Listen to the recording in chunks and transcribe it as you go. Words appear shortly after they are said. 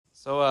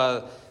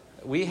So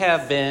we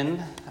have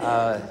been,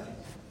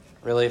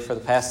 really for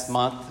the past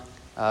month,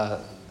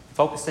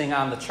 focusing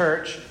on the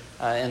church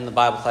in the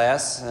Bible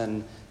class.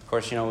 And, of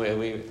course,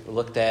 we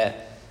looked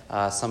at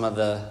some of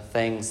the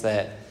things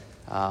that,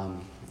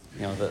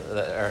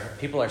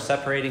 people are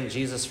separating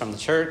Jesus from the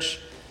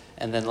church.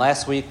 And then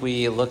last week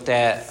we looked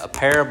at a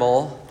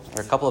parable,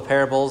 or a couple of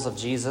parables of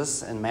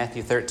Jesus in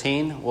Matthew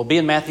 13. We'll be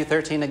in Matthew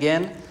 13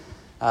 again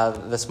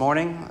this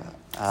morning.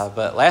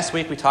 But last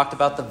week we talked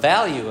about the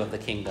value of the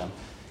kingdom.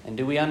 And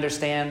do we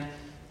understand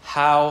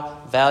how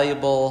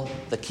valuable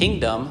the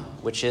kingdom,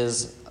 which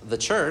is the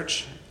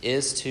church,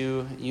 is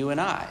to you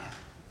and I?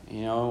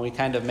 We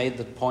kind of made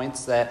the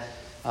points that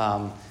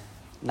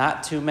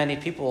not too many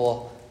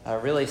people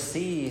really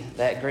see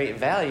that great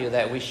value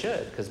that we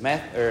should. Because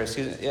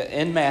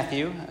in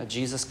Matthew,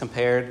 Jesus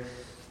compared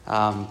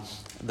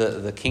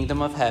the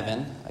kingdom of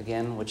heaven,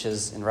 again, which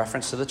is in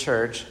reference to the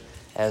church,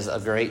 as a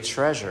great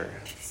treasure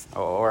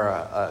or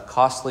a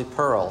costly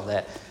pearl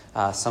that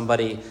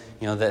somebody,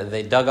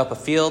 they dug up a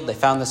field, they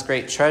found this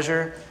great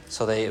treasure,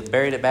 so they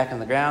buried it back in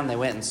the ground, they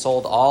went and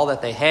sold all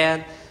that they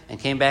had and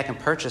came back and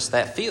purchased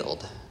that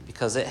field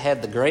because it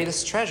had the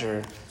greatest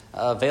treasure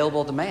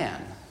available to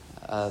man,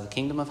 the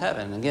kingdom of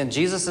heaven. Again,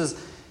 Jesus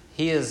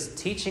is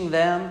teaching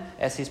them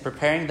as he's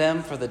preparing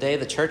them for the day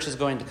the church is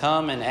going to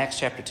come in Acts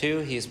chapter 2.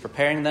 He's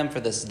preparing them for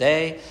this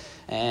day,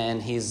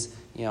 and he's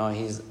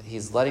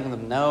letting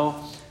them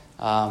know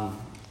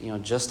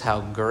just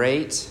how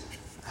great,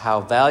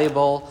 how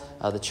valuable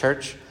the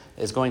church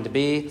is going to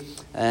be.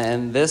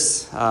 And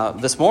this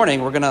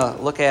morning, we're going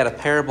to look at a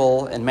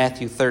parable in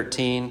Matthew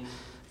 13,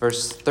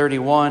 verse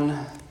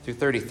 31 through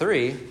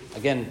 33.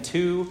 Again,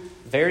 two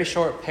very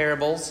short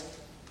parables.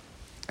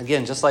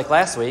 Again, just like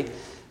last week.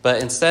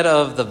 But instead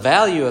of the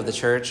value of the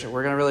church,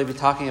 we're going to really be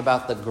talking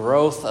about the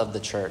growth of the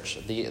church,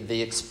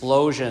 the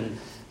explosion,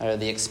 or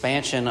the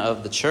expansion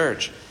of the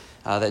church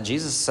that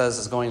Jesus says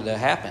is going to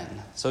happen.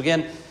 So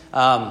again,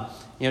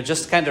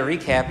 just to kind of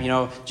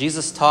recap,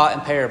 Jesus taught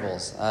in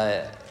parables.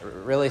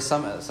 Really,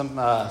 some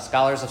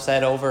scholars have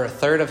said over a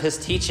third of his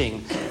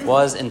teaching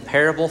was in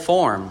parable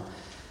form.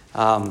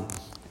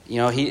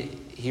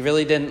 He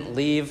really didn't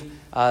leave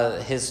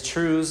his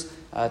truths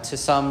to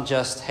some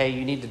just, hey,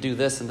 you need to do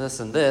this and this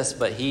and this,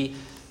 but he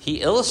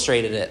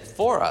illustrated it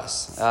for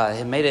us.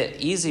 He made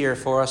it easier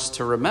for us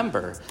to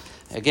remember.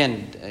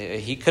 Again,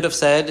 he could have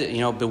said,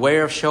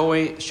 beware of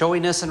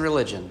showiness in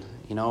religion,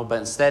 but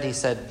instead he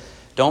said,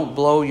 don't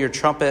blow your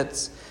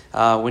trumpets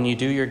when you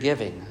do your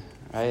giving,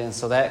 right? And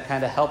so that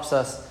kind of helps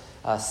us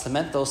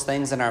cement those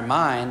things in our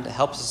mind,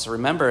 helps us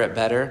remember it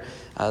better.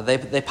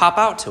 They pop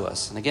out to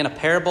us. And again, a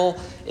parable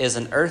is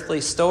an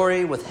earthly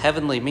story with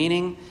heavenly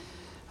meaning.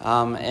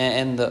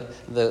 And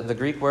the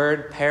Greek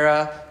word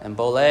para and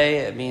bole,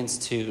 it means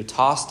to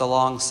tossed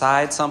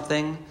alongside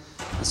something.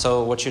 And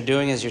so what you're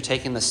doing is you're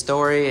taking the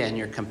story and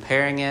you're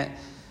comparing it.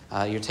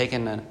 You're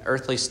taking an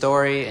earthly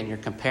story and you're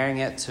comparing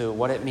it to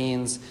what it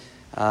means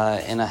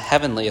in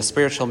a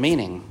spiritual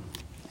meaning.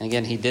 And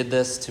again, he did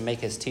this to make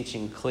his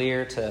teaching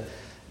clear to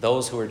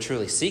those who were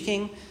truly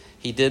seeking.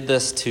 He did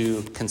this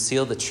to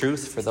conceal the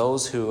truth for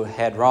those who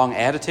had wrong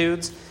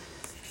attitudes.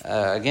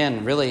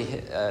 Again, really,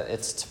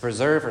 it's to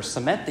preserve or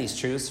cement these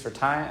truths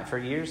for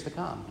years to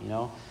come.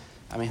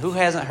 Who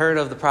hasn't heard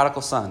of the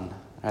prodigal son?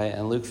 Right,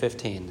 in Luke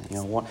 15,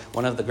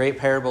 one of the great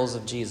parables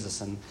of Jesus,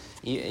 and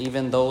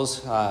even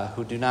those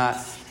who do not,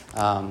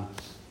 are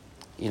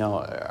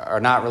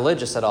not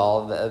religious at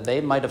all, they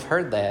might have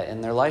heard that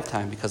in their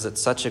lifetime because it's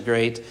such a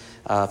great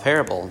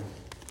parable.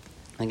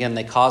 Again,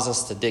 they cause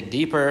us to dig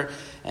deeper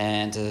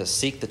and to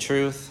seek the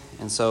truth.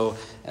 And so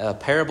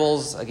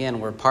parables,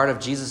 again, were part of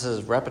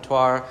Jesus'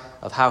 repertoire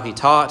of how he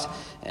taught,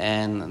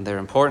 and they're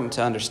important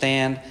to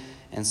understand.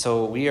 And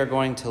so we are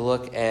going to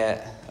look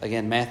at,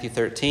 again, Matthew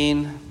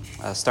 13,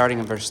 starting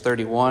in verse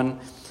 31,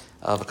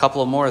 of a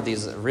couple of more of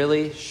these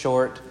really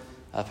short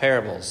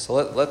parables. So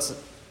let's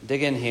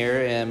dig in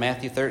here in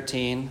Matthew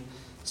 13,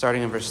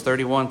 starting in verse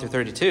 31 through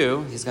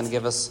 32. He's going to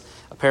give us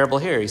a parable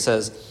here. He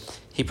says,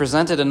 he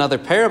presented another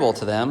parable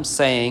to them,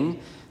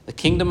 saying, the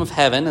kingdom of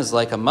heaven is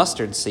like a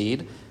mustard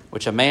seed,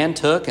 which a man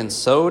took and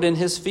sowed in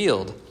his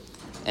field.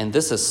 And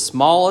this is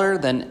smaller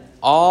than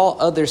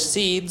all other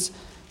seeds,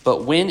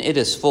 but when it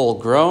is full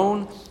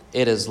grown,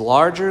 it is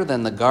larger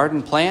than the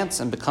garden plants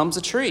and becomes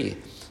a tree,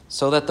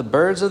 so that the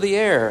birds of the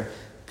air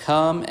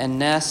come and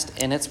nest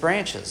in its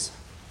branches.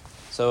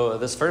 So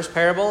this first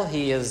parable,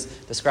 he is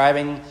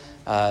describing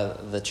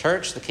the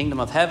church, the kingdom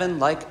of heaven,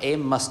 like a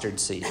mustard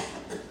seed.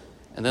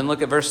 And then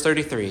look at verse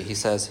 33. He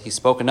says, he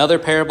spoke another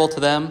parable to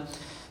them.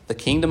 The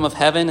kingdom of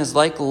heaven is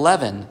like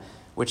leaven,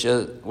 which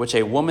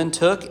a woman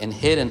took and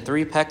hid in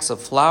 3 pecks of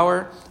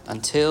flour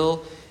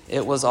until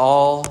it was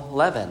all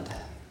leavened.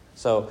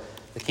 So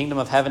the kingdom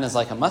of heaven is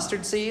like a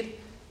mustard seed,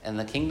 and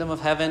the kingdom of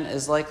heaven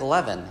is like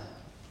leaven.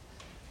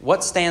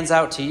 What stands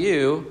out to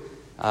you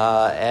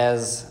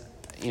about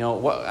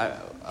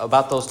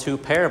those two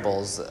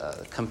parables,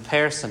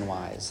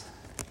 comparison-wise,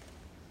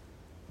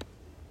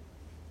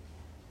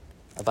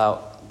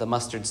 about the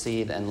mustard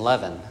seed and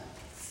leaven?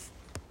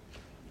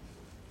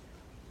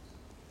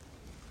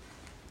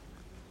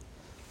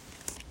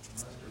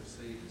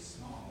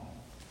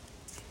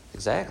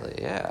 Exactly,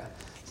 yeah.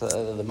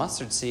 So the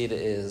mustard seed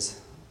is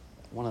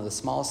one of the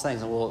smallest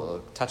things, and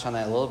we'll touch on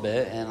that a little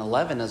bit. And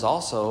leaven is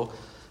also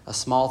a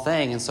small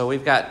thing. And so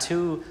we've got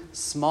two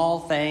small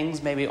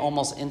things, maybe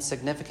almost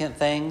insignificant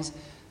things,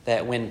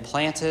 that when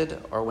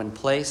planted or when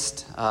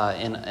placed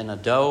in a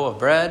dough of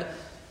bread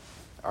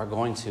are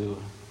going to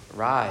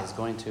rise,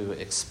 going to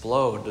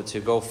explode,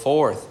 to go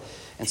forth.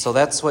 And so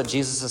that's what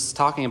Jesus is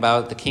talking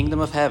about, the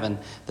kingdom of heaven.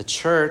 The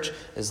church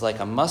is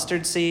like a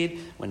mustard seed.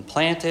 When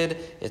planted,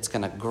 it's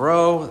going to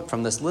grow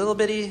from this little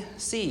bitty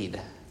seed.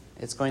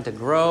 It's going to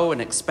grow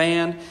and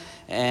expand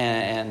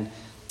and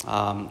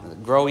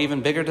grow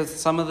even bigger to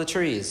some of the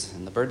trees.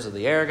 And the birds of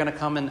the air are going to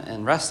come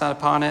and rest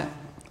upon it.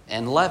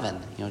 And leaven,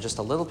 just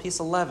a little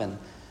piece of leaven.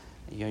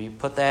 You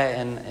put that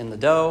in the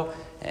dough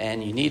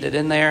and you knead it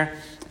in there,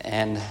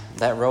 and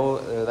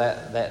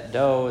that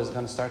dough is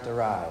going to start to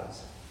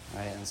rise.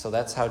 Right? And so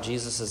that's how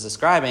Jesus is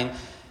describing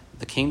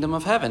the kingdom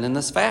of heaven in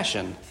this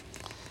fashion.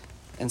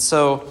 And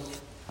so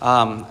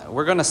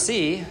we're going to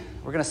see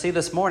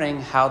this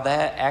morning how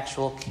that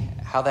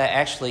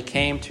actually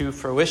came to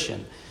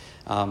fruition.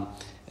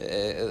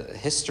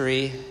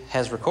 History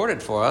has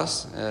recorded for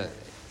us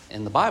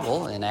in the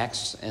Bible, in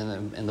Acts,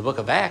 in the book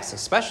of Acts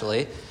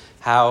especially,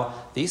 how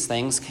these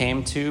things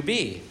came to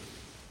be.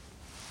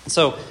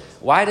 So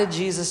why did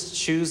Jesus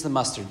choose the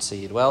mustard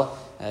seed? Well,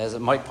 as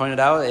Mike pointed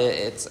out,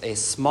 it's a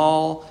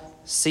small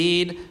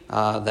seed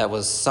that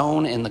was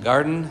sown in the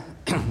garden.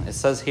 It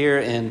says here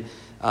in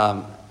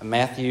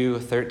Matthew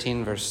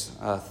 13, verse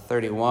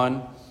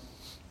 31,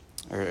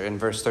 or in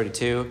verse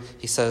 32,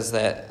 he says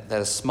that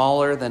is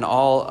smaller than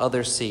all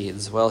other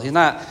seeds. Well, he's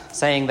not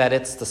saying that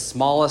it's the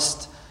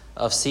smallest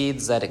of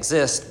seeds that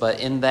exist, but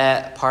in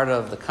that part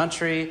of the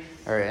country,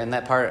 or in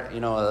that part,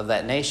 of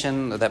that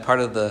nation, or that part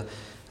of the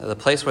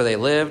place where they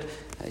lived,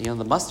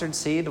 the mustard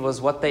seed was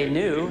what they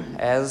knew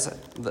as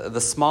the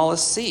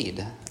smallest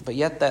seed. But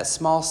yet that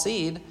small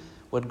seed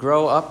would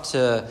grow up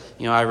to,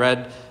 I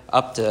read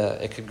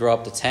it could grow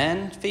up to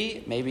 10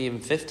 feet, maybe even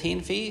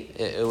 15 feet.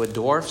 It would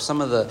dwarf some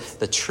of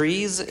the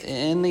trees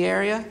in the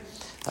area.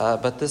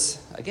 But this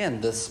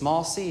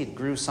small seed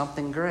grew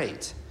something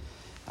great.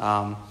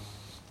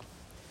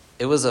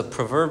 It was a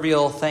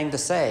proverbial thing to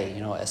say,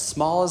 as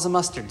small as a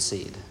mustard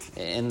seed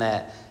in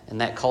that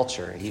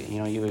culture.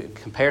 You would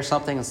compare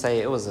something and say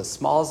it was as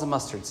small as a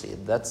mustard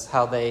seed. That's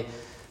how they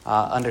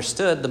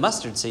understood the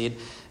mustard seed.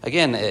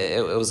 Again,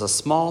 it was a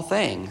small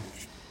thing.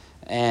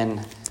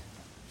 And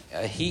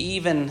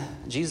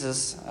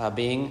Jesus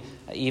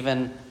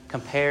even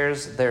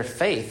compares their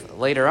faith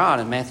later on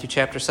in Matthew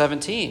chapter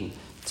 17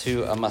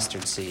 to a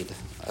mustard seed.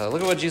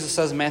 Look at what Jesus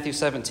says in Matthew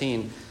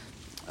 17,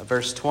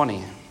 verse 20.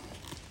 He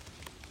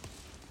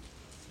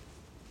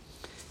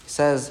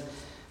says,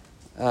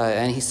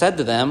 and he said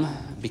to them,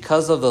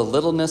 because of the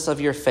littleness of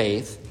your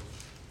faith,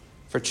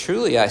 for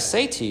truly I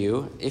say to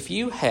you, if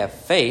you have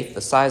faith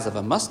the size of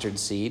a mustard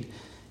seed,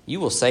 you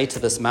will say to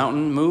this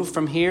mountain, move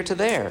from here to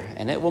there,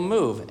 and it will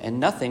move, and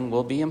nothing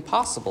will be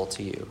impossible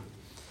to you.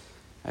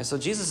 Right, so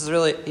Jesus is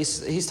really,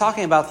 he's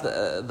talking about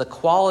the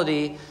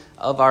quality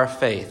of our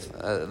faith,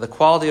 the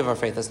quality of our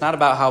faith. It's not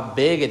about how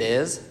big it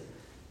is,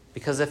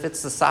 because if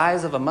it's the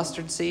size of a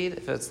mustard seed,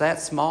 if it's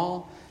that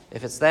small,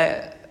 if it's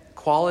that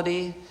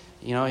quality,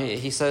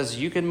 he says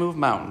you can move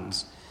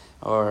mountains.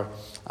 Or,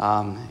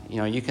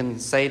 you can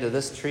say to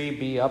this tree,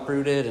 be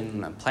uprooted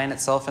and plant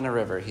itself in a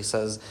river, he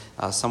says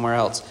somewhere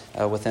else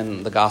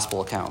within the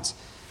gospel accounts.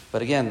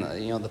 But again,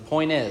 the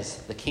point is,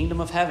 the kingdom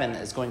of heaven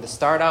is going to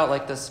start out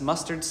like this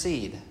mustard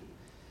seed.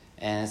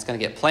 And it's going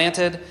to get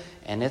planted,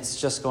 and it's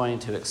just going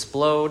to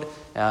explode.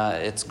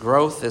 Its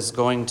growth is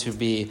going to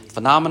be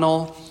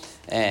phenomenal,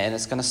 and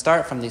it's going to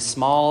start from these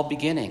small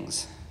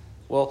beginnings.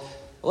 Well,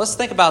 let's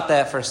think about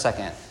that for a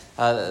second.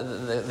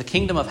 The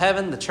kingdom of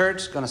heaven, the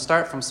church, is going to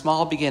start from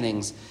small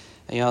beginnings.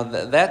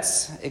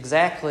 That's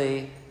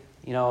exactly,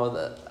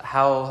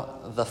 how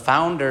the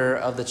founder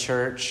of the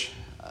church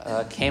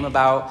came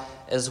about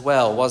as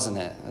well, wasn't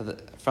it?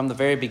 From the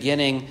very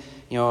beginning,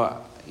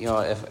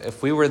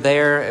 if we were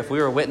there, if we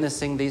were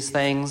witnessing these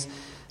things,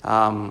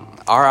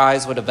 our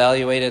eyes would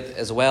evaluate it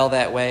as well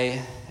that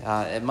way.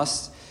 It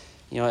must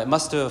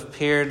have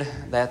appeared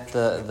that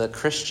the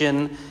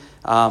Christian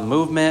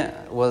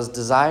movement was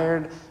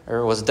desired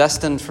or was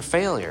destined for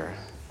failure,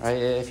 right?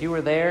 If you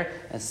were there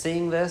and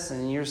seeing this,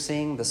 and you're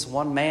seeing this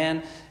one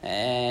man,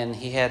 and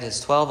he had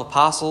his 12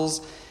 apostles,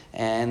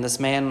 and this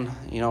man,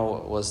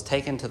 was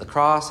taken to the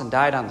cross and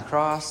died on the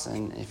cross,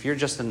 and if you're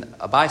just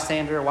a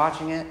bystander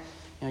watching it,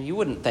 you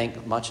wouldn't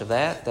think much of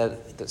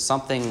that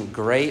something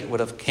great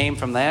would have came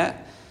from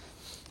that.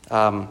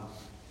 But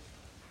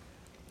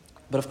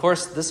of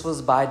course, this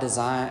was by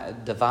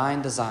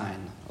divine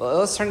design. Well,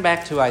 let's turn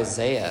back to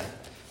Isaiah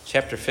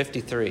chapter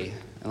 53.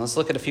 And let's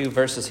look at a few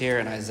verses here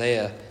in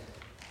Isaiah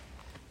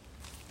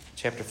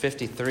chapter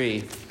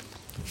 53.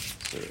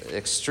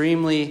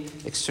 Extremely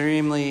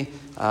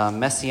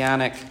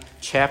messianic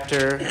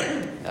chapter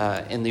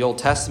in the Old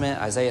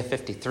Testament, Isaiah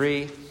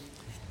 53.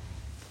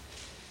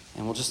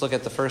 And we'll just look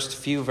at the first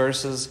few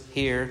verses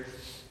here.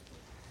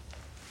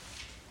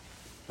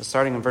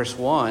 Starting in verse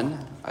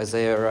 1,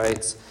 Isaiah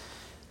writes,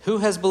 "Who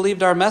has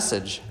believed our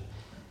message?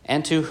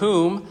 And to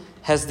whom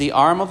has the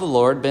arm of the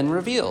Lord been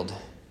revealed?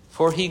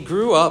 For he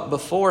grew up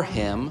before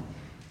him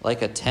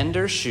like a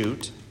tender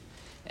shoot,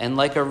 and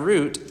like a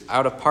root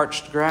out of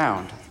parched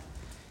ground.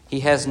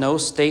 He has no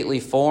stately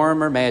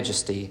form or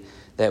majesty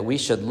that we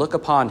should look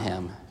upon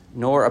him,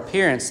 nor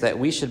appearance that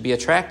we should be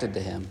attracted to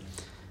him.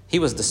 He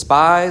was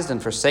despised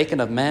and forsaken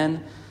of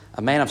men,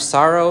 a man of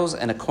sorrows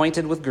and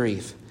acquainted with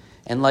grief.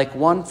 And like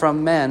one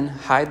from men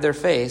hide their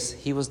face,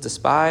 he was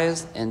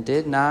despised and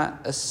did not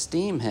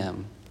esteem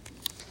him."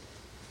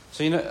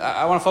 So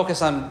I want to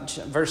focus on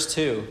verse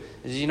 2.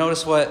 Did you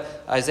notice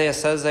what Isaiah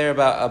says there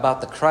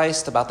about the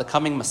Christ, about the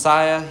coming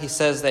Messiah? He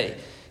says that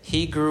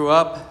he grew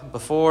up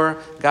before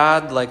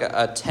God like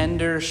a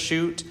tender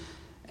shoot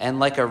and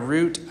like a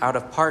root out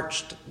of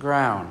parched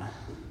ground.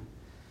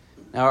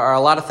 Now, are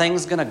a lot of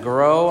things going to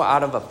grow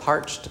out of a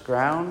parched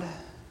ground?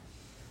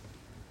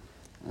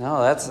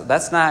 No,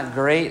 that's not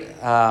great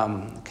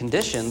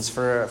conditions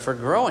for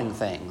growing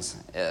things.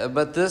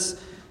 But this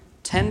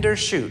tender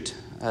shoot,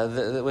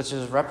 which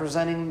is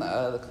representing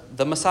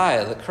the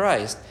Messiah, the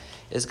Christ,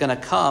 is going to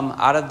come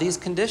out of these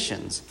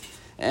conditions.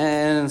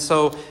 And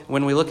so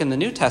when we look in the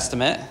New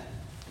Testament,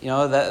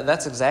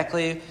 that's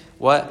exactly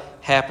what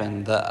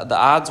happened. The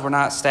odds were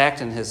not stacked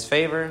in his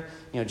favor.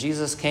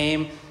 Jesus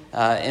came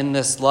in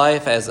this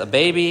life as a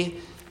baby,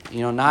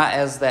 not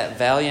as that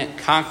valiant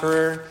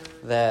conqueror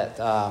that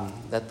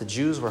the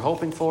Jews were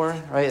hoping for,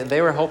 right?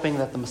 They were hoping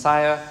that the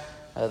Messiah,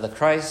 the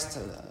Christ,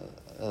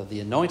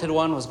 the Anointed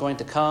One, was going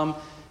to come.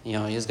 He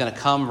was going to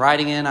come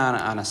riding in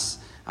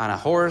on a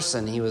horse,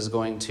 and he was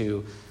going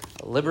to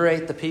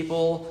liberate the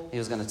people. He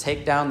was going to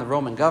take down the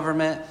Roman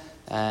government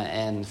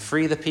and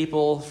free the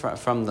people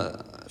from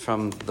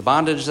the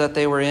bondage that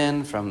they were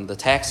in, from the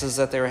taxes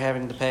that they were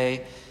having to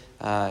pay.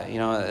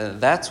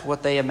 That's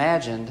what they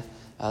imagined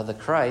the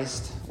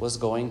Christ was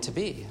going to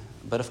be.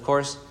 But of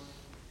course,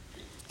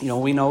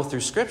 we know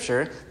through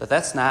Scripture that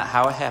that's not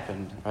how it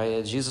happened,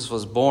 right? Jesus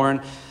was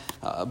born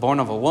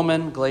of a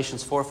woman.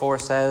 Galatians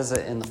 4:4 says,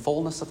 in the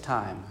fullness of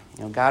time.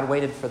 God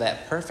waited for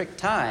that perfect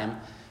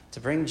time to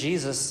bring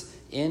Jesus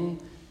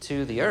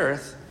into the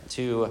earth,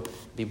 to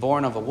be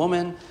born of a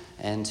woman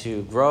and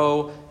to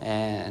grow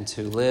and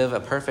to live a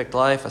perfect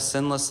life, a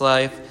sinless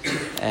life,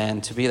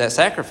 and to be that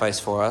sacrifice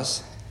for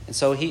us. And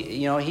so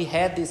he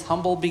had these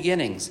humble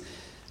beginnings.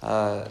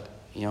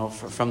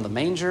 From the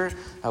manger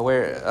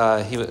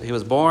where he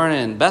was born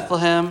in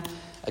Bethlehem.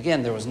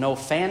 Again, there was no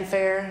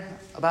fanfare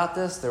about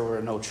this. There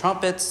were no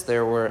trumpets.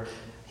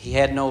 He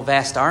had no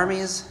vast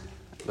armies,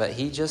 but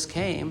he just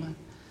came,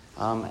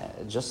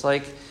 just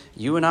like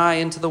you and I,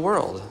 into the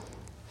world.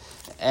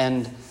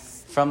 And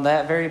from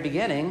that very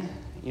beginning,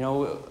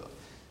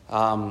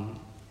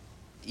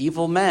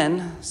 evil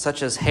men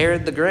such as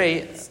Herod the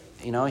Great,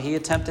 he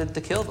attempted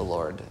to kill the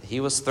Lord. He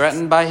was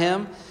threatened by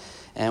him.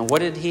 And what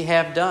did he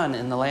have done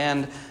in the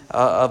land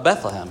of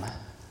Bethlehem?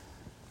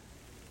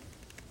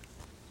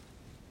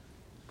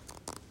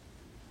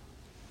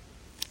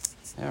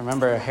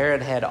 Remember,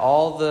 Herod had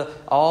all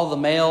the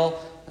male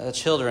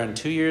children,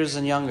 2 years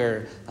and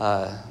younger,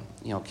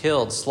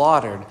 killed,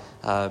 slaughtered,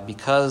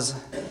 because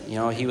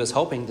he was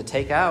hoping to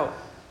take out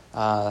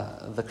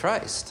the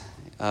Christ.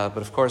 But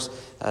of course,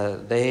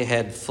 they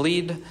had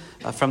fled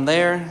from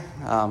there.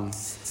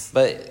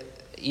 But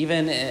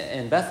even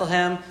in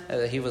Bethlehem,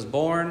 he was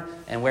born,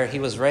 and where he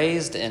was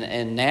raised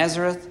in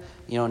Nazareth,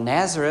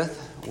 Nazareth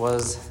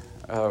was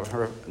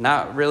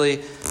not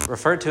really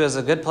referred to as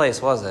a good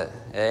place, was it?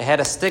 It had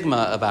a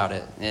stigma about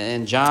it.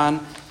 In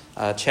John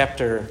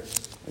chapter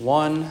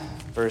 1,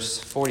 verse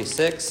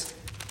 46,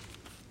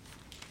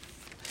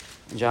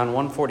 John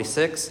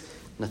 1:46,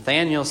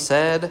 Nathanael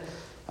said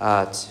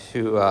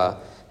to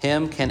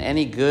him, "Can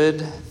any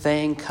good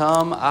thing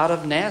come out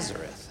of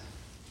Nazareth?"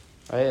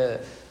 Right?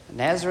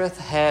 Nazareth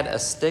had a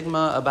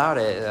stigma about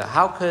it.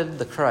 How could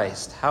the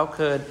Christ, how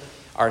could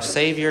our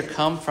Savior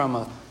come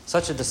from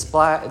such a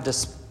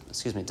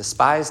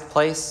despised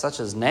place such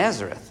as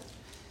Nazareth?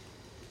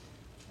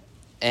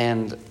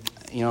 And,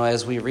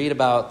 as we read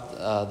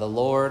about the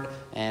Lord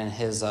and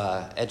his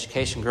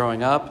education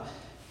growing up,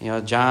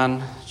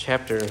 John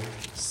chapter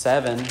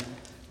 7,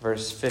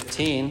 verse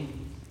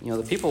 15,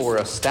 the people were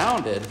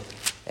astounded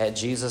at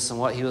Jesus and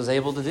what he was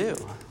able to do.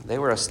 They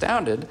were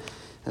astounded.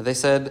 They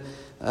said,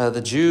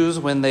 the Jews,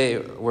 when they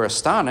were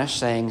astonished,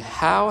 saying,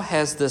 "How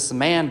has this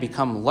man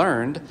become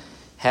learned,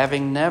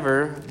 having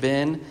never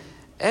been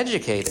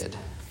educated?"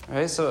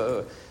 Right?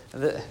 So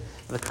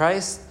the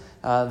Christ,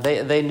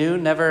 they knew,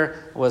 never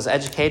was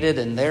educated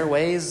in their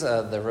ways,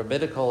 the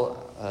rabbinical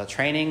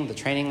training, the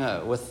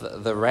training with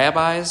the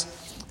rabbis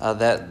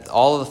that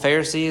all of the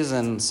Pharisees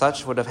and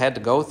such would have had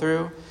to go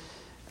through.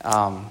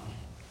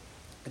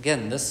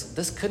 Again,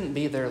 this couldn't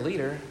be their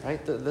leader,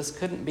 right? This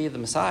couldn't be the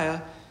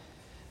Messiah.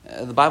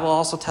 The Bible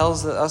also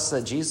tells us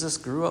that Jesus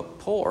grew up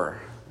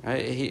poor.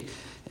 Right?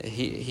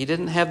 He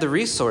didn't have the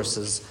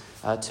resources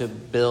to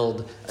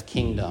build a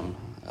kingdom.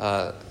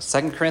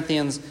 2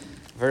 Corinthians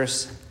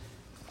verse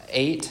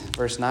 8,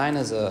 verse 9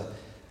 is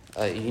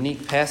a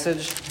unique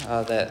passage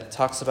that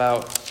talks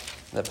about,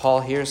 that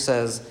Paul here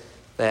says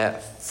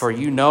that, "For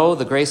you know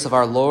the grace of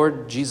our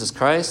Lord Jesus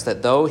Christ,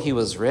 that though he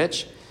was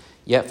rich,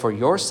 yet for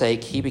your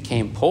sake he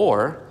became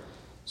poor,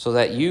 so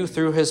that you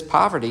through his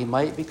poverty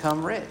might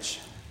become rich."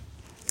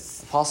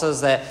 Paul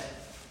says that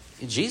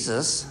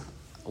Jesus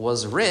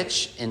was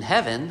rich in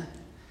heaven,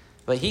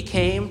 but he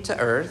came to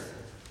earth.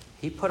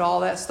 He put all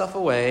that stuff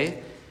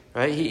away,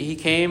 right? He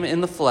came in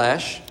the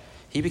flesh.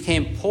 He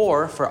became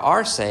poor for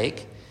our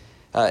sake.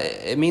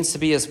 It means to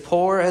be as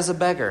poor as a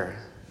beggar.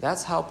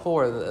 That's how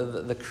poor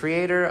the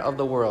creator of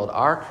the world,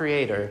 our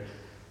creator,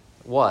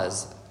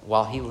 was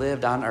while he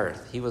lived on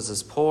earth. He was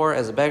as poor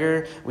as a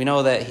beggar. We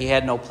know that he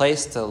had no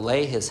place to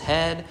lay his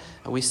head.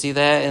 We see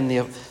that in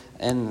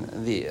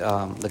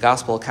the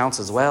gospel accounts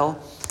as well.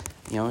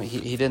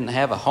 He didn't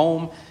have a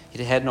home.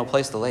 He had no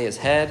place to lay his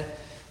head.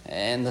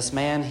 And this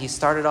man, he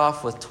started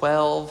off with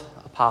 12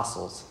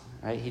 apostles,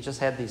 right? He just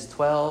had these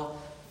 12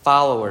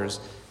 followers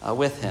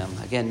with him.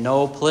 Again,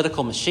 no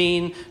political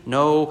machine,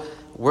 no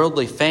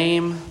worldly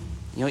fame.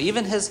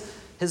 Even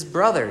his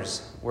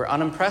brothers were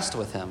unimpressed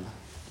with him.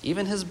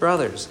 Even his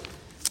brothers.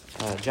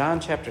 John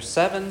chapter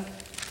 7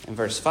 and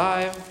verse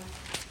 5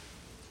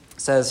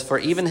 says, "For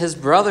even his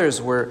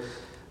brothers were,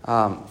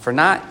 for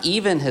not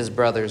even his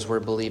brothers were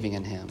believing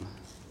in him."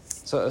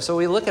 So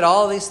we look at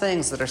all these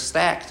things that are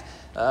stacked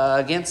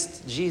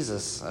against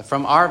Jesus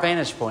from our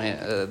vantage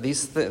point.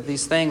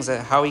 These things,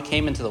 how he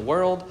came into the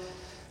world,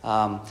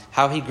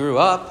 how he grew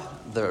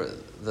up,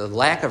 the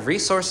lack of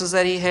resources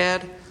that he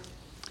had.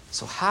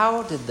 So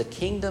how did the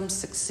kingdom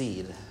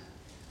succeed?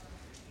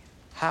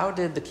 How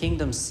did the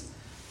kingdom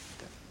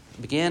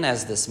begin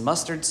as this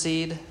mustard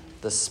seed,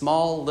 the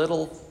small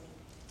little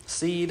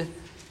seed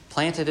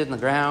planted in the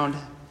ground,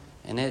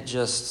 and it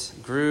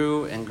just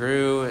grew and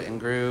grew and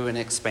grew and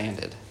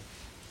expanded?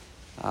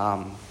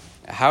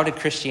 How did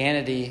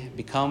Christianity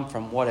become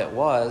from what it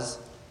was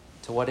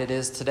to what it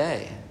is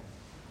today?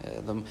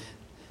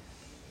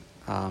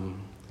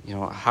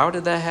 How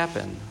did that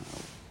happen?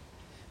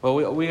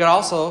 Well, we could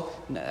also,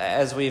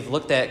 as we've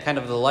looked at kind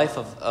of the life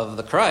of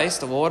the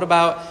Christ, well, what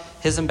about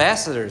his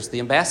ambassadors, the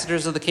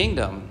ambassadors of the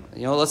kingdom?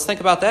 Let's think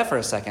about that for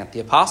a second. The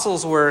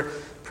apostles were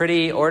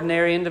pretty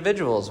ordinary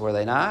individuals, were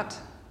they not?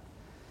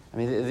 I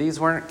mean, these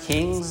weren't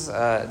kings,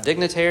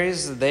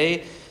 dignitaries.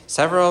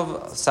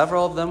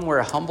 Several of them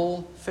were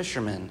humble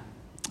fishermen.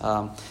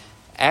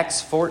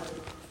 Acts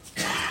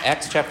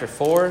chapter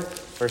 4,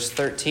 verse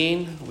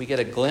 13, we get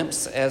a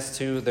glimpse as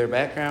to their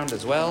background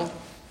as well.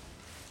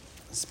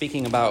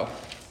 Speaking about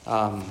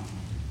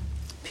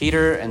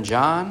Peter and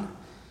John,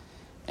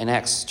 in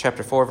Acts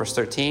chapter 4, verse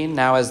 13,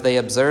 "Now as they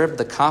observed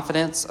the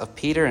confidence of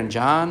Peter and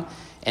John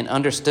and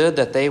understood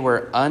that they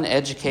were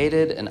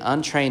uneducated and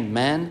untrained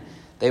men,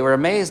 they were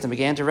amazed and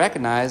began to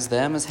recognize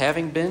them as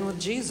having been with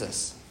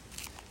Jesus."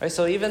 Right?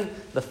 So even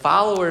the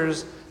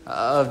followers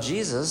of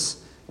Jesus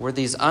were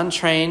these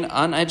untrained,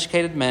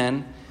 uneducated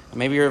men.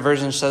 Maybe your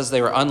version says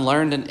they were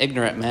unlearned and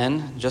ignorant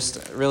men, just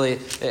really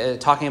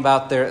talking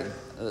about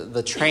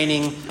the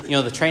training,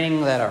 the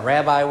training that a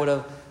rabbi would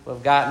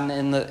have gotten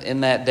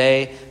in that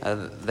day.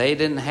 They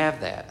didn't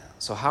have that.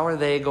 So how are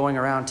they going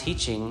around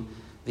teaching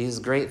these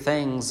great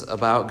things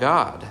about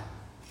God?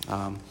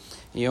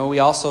 We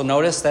also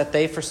notice that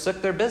they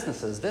forsook their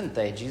businesses, didn't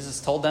they? Jesus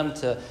told them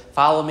to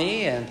follow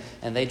me,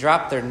 and they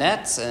dropped their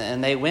nets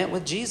and they went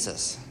with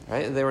Jesus.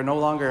 Right? They were no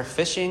longer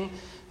fishing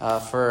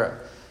for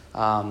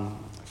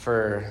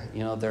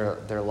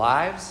their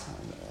lives.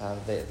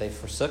 They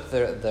forsook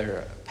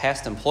their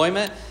past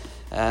employment,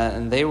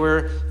 and they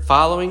were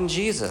following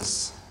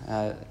Jesus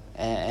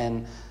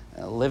and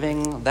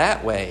living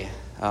that way.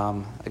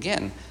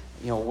 Again,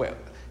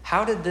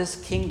 how did this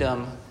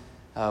kingdom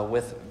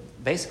with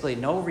basically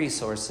no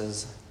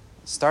resources,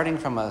 starting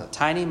from a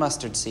tiny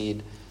mustard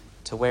seed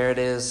to where it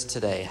is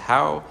today,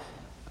 how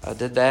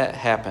did that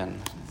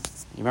happen?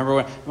 You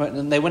remember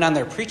when they went on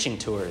their preaching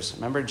tours?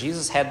 Remember,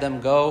 Jesus had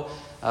them go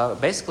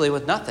basically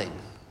with nothing.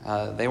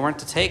 They weren't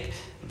to take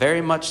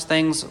very much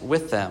things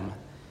with them.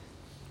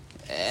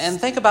 And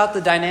think about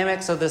the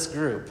dynamics of this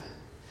group.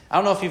 I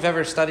don't know if you've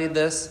ever studied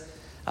this,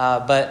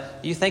 but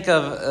you think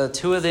of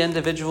two of the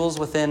individuals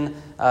within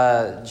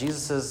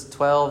Jesus'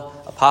 12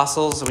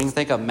 apostles. We can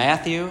think of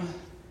Matthew.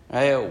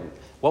 Right?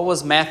 What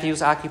was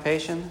Matthew's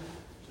occupation?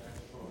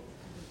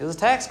 He was a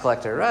tax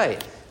collector,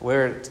 right?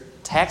 Were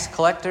tax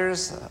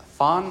collectors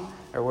fun,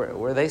 or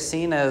were they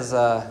seen as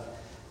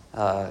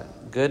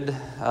good,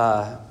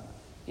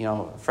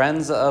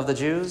 friends of the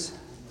Jews?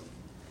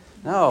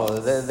 No,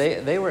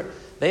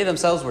 they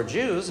themselves were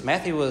Jews.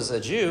 Matthew was a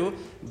Jew,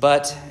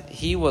 but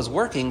he was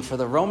working for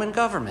the Roman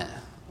government,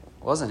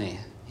 wasn't he?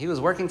 He was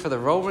working for the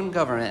Roman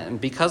government,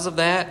 and because of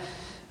that,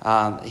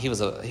 he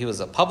was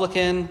a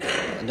publican,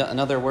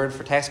 another word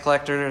for tax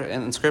collector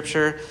in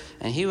Scripture,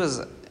 and he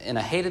was in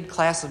a hated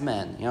class of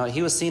men.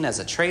 He was seen as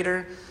a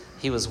traitor.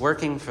 He was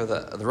working for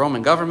the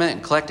Roman government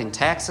and collecting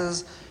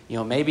taxes.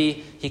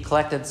 Maybe he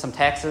collected some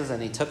taxes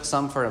and he took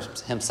some for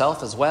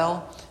himself as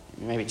well.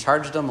 Maybe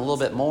charged them a little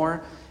bit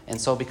more. And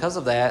so because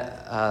of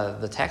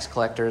that, the tax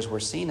collectors were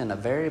seen in a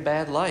very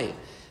bad light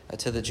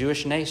to the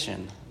Jewish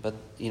nation. But,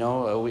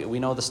 we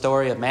know the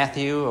story of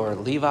Matthew or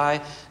Levi,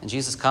 and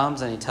Jesus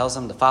comes and he tells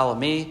them to follow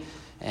me,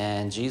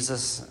 and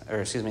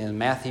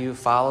Matthew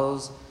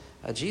follows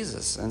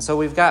Jesus. And so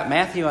we've got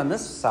Matthew on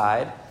this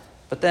side,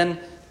 but then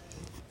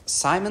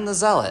Simon the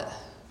Zealot,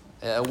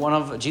 one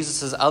of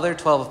Jesus' other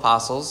 12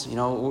 apostles.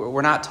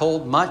 We're not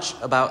told much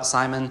about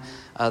Simon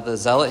the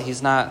Zealot.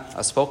 He's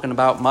not spoken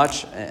about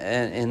much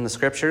in the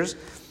scriptures.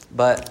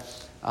 But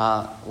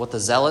what the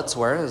Zealots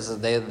were is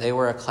they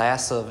were a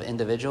class of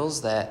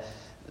individuals that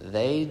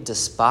they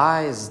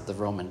despised the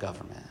Roman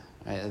government.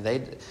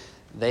 Right?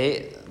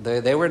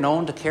 They were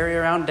known to carry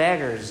around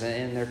daggers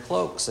in their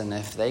cloaks, and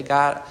if they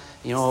got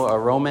a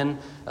Roman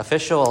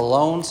official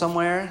alone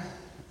somewhere,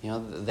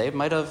 they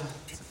might have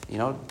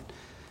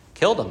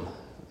killed him.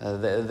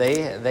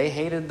 They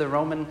hated the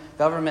Roman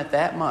government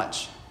that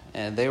much,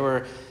 and they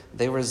were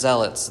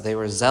zealots. They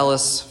were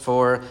zealous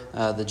for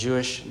the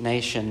Jewish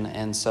nation,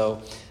 and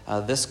so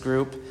this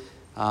group,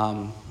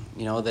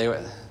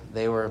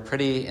 they were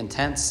pretty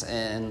intense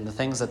in the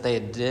things that they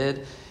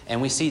did.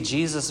 And we see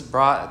Jesus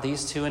brought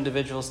these two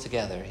individuals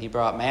together. He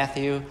brought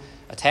Matthew,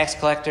 a tax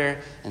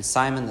collector, and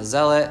Simon the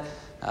Zealot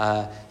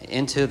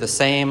into the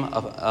same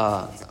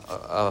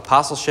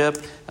apostleship,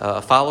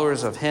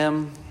 followers of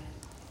him.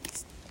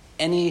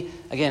 In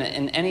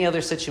any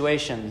other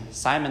situation,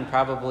 Simon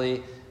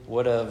probably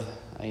would have,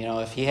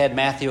 if he had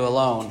Matthew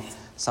alone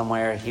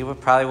somewhere, he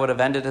would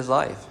have ended his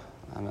life.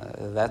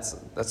 That's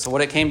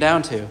what it came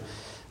down to.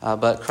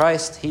 But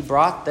Christ, he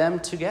brought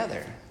them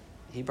together.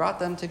 He brought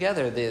them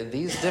together,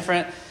 these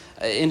different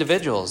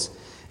individuals.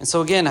 And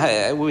so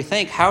again, we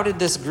think, how did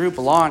this group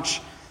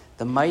launch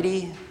the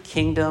mighty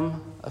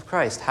kingdom of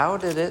Christ? How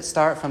did it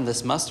start from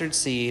this mustard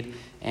seed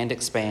and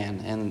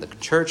expand? And the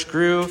church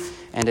grew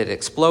and it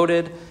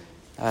exploded.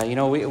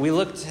 We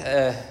looked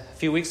a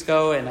few weeks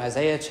ago in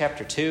Isaiah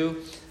chapter 2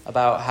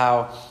 about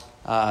how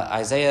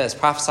Isaiah is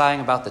prophesying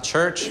about the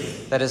church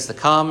that is to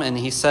come. And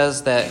he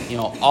says that,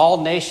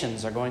 all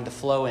nations are going to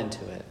flow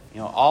into it.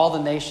 All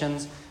the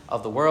nations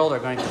of the world are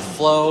going to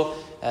flow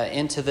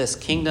into this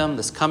kingdom,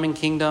 this coming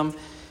kingdom.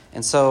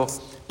 And so,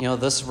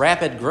 this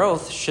rapid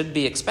growth should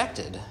be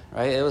expected,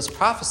 right? It was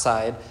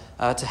prophesied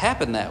to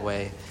happen that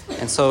way.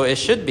 And so it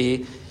should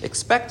be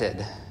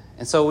expected.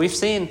 And so we've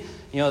seen,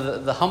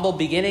 the humble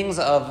beginnings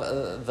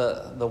of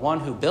the one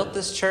who built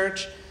this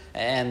church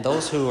and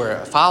those who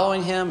were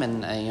following him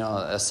and,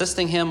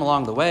 assisting him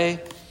along the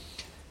way.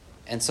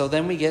 And so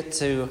then we get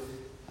to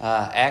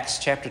Acts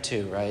chapter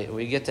 2, right?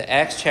 We get to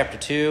Acts chapter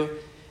 2.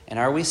 And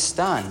are we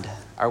stunned?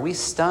 Are we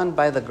stunned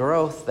by the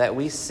growth that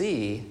we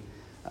see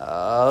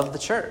of the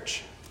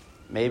church?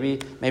 Maybe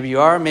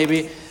you are,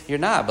 maybe you're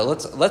not. But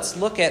let's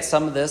look at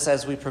some of this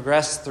as we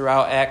progress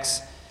throughout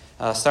Acts,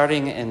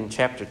 starting in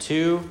chapter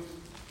 2,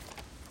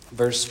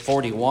 verse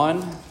 41.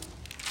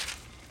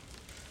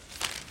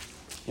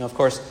 Of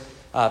course,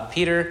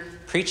 Peter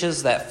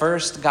preaches that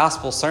first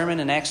gospel sermon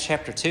in Acts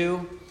chapter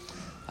 2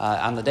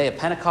 on the day of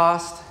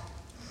Pentecost.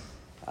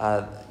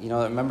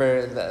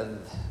 Remember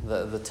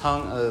the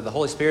tongue, the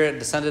Holy Spirit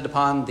descended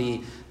upon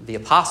the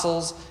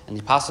apostles, and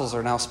the apostles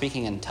are now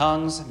speaking in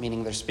tongues,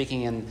 meaning they're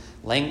speaking in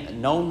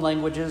known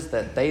languages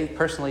that they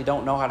personally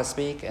don't know how to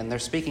speak, and they're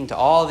speaking to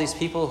all of these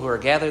people who are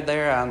gathered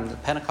there on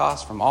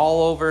Pentecost from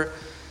all over,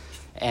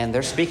 and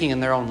they're speaking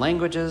in their own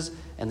languages,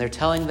 and they're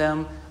telling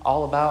them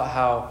all about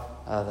how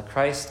the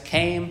Christ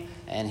came,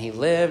 and he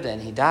lived,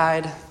 and he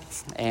died,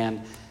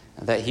 and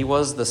that he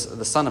was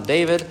the son of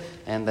David,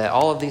 and that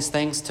all of these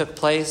things took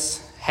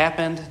place,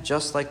 happened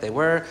just like they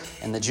were.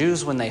 And the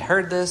Jews, when they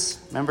heard this,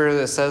 remember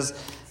it says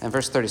in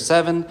verse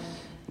 37,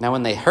 now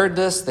when they heard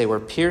this, they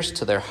were pierced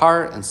to their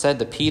heart and said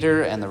to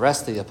Peter and the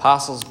rest of the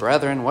apostles,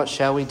 brethren, what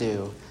shall we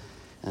do?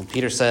 And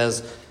Peter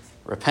says,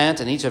 repent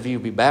and each of you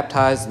be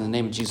baptized in the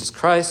name of Jesus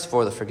Christ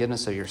for the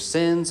forgiveness of your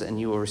sins, and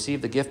you will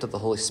receive the gift of the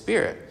Holy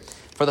Spirit.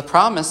 For the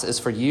promise is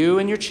for you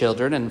and your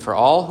children, and for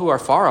all who are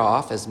far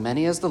off, as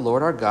many as the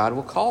Lord our God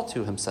will call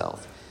to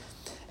himself.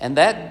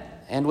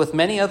 And with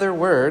many other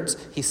words,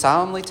 he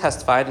solemnly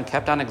testified and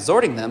kept on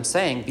exhorting them,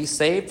 saying, be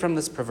saved from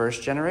this perverse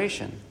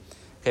generation.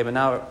 Okay, but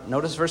now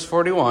notice verse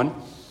 41.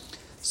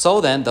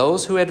 So then,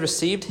 those who had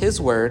received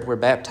his word were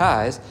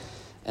baptized,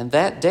 and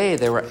that day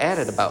there were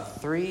added about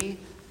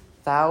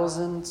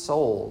 3,000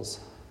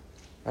 souls.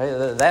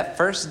 Right? That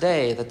first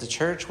day that the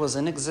church was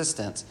in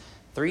existence,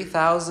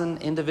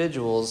 3,000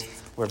 individuals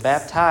were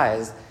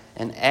baptized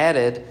and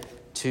added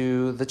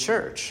to the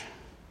church.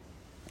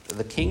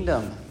 The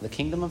kingdom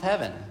of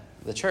heaven,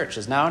 the church,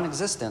 is now in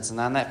existence. And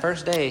on that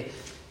first day,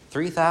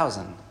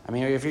 3,000. I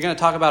mean, if you're going to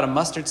talk about a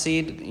mustard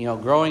seed,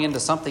 growing into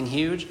something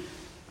huge,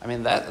 I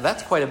mean,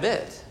 that's quite a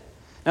bit.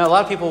 Now, a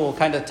lot of people will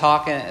kind of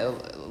talk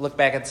and look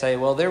back and say,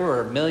 well, there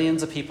were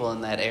millions of people in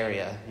that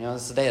area.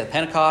 This is the day of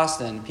Pentecost,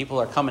 and people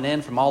are coming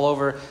in from all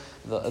over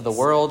the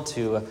world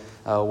to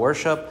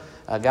worship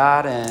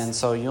God, and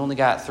so you only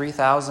got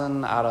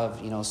 3,000 out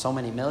of so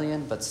many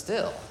million, but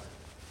still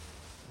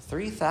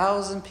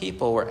 3,000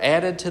 people were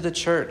added to the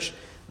church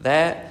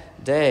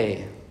that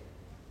day.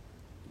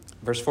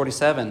 Verse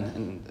 47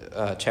 in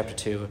chapter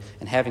 2,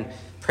 and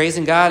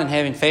praising God and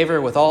having favor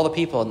with all the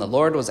people, and the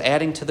Lord was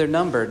adding to their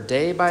number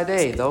day by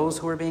day those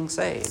who were being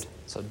saved.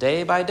 So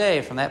day by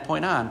day, from that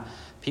point on,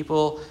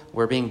 people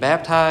were being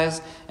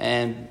baptized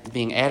and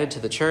being added to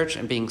the church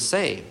and being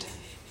saved.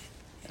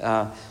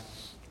 And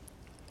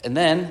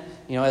then,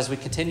 as we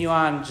continue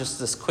on, just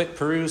this quick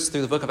peruse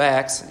through the book of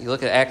Acts, you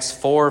look at Acts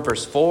 4,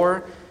 verse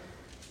 4,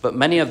 but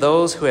many of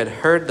those who had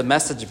heard the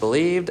message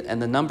believed,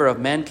 and the number of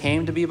men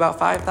came to be about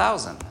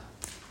 5,000.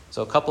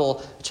 So a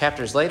couple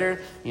chapters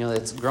later,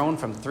 it's grown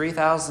from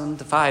 3,000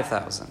 to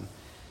 5,000.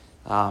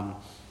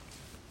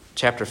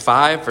 Chapter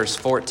 5, verse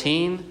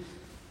 14,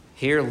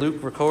 here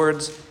Luke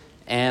records,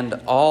 and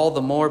all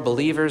the more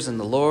believers in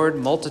the Lord,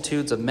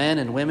 multitudes of men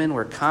and women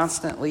were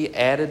constantly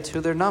added to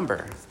their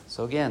number.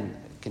 So again,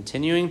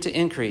 continuing to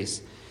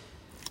increase.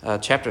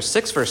 Chapter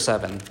 6, verse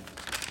 7,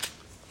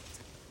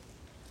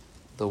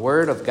 the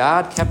word of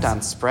God kept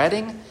on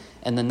spreading,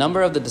 and the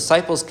number of the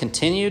disciples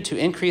continued to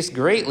increase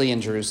greatly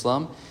in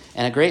Jerusalem,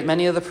 and a great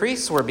many of the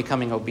priests were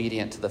becoming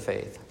obedient to the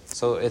faith.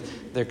 So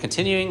they're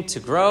continuing to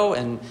grow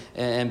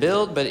and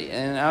build, but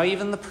now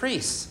even the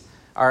priests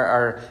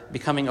are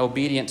becoming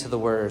obedient to the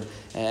word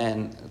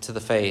and to the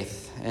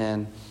faith.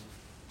 And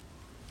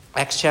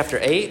Acts chapter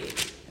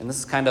 8, and this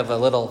is kind of a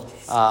little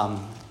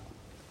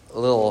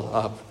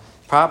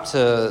prop to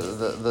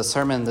the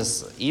sermon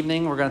this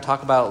evening. We're going to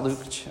talk about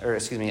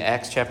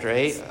Acts chapter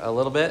 8 a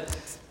little bit.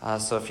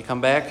 So if you come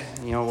back,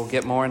 we'll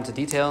get more into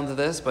detail into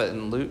this. But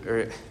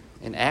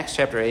in Acts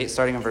chapter 8,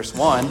 starting in verse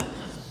 1,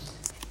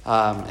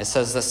 it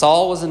says that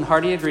Saul was in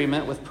hearty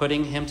agreement with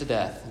putting him to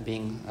death,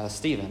 being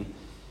Stephen.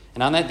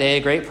 And on that day,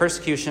 a great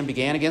persecution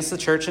began against the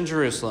church in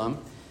Jerusalem,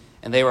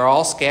 and they were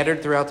all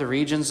scattered throughout the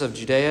regions of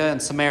Judea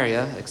and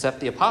Samaria,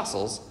 except the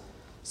apostles.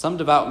 Some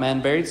devout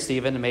men buried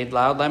Stephen and made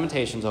loud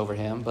lamentations over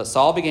him. But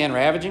Saul began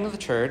ravaging the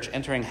church,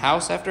 entering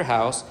house after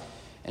house,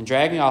 and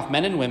dragging off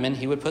men and women,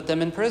 he would put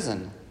them in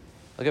prison.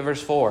 Look at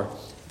verse 4.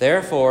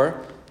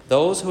 Therefore,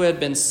 those who had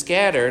been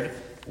scattered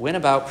went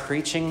about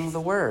preaching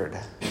the word.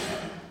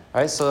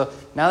 All right, so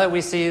now that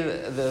we see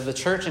the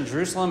church in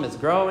Jerusalem is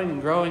growing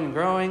and growing and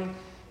growing,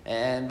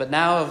 but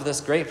now of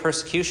this great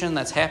persecution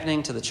that's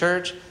happening to the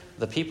church,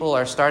 the people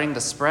are starting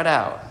to spread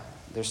out.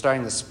 They're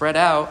starting to spread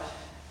out,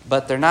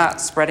 but they're not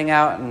spreading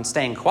out and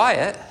staying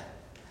quiet.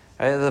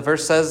 Right? The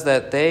verse says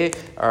that they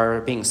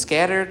are being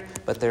scattered,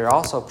 but they're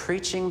also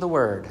preaching the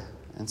word.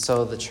 And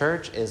so the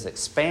church is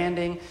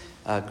expanding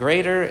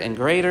greater and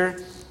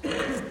greater.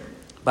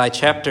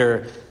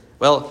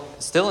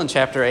 Still in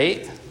chapter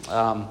 8,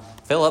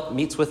 Philip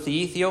meets with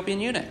the Ethiopian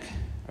eunuch,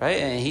 right?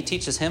 And he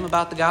teaches him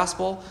about the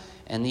gospel.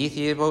 And the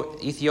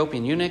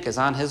Ethiopian eunuch is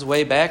on his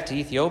way back to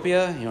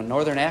Ethiopia,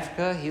 northern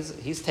Africa.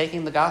 He's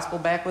taking the gospel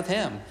back with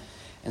him.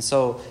 And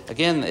so,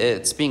 again,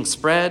 it's being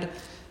spread.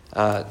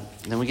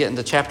 Then we get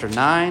into chapter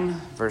 9,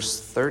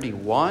 verse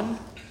 31.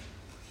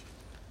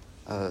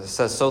 It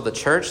says, so the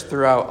church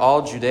throughout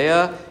all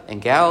Judea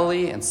and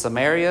Galilee and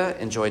Samaria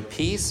enjoyed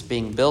peace,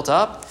 being built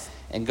up,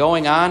 and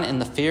going on in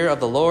the fear of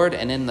the Lord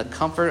and in the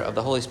comfort of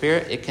the Holy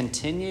Spirit, it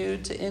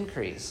continued to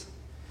increase.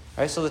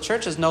 All right, so the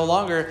church is no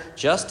longer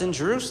just in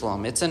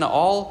Jerusalem. It's in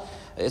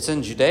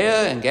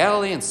Judea and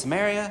Galilee and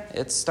Samaria.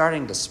 It's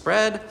starting to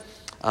spread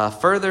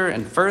further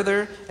and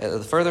further.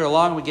 The further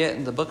along we get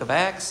in the book of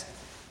Acts,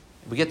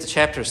 we get to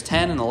chapters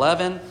 10 and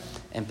 11,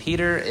 and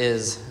Peter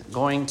is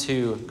going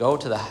to go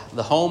to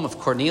the home of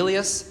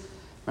Cornelius.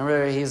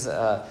 Remember, he's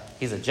a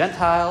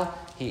Gentile.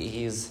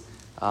 He's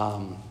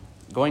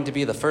going to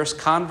be the first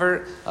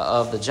convert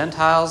of the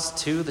Gentiles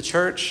to the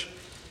church.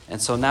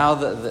 And so now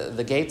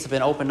the gates have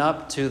been opened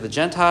up to the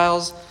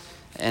Gentiles.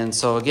 And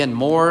so again,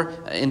 more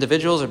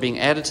individuals are being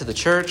added to the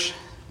church.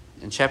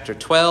 In chapter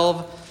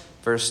 12,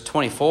 verse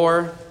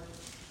 24,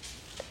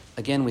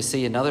 again, we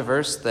see another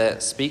verse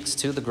that speaks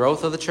to the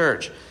growth of the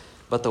church.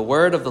 But the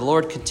word of the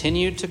Lord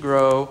continued to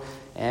grow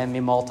and be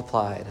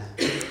multiplied.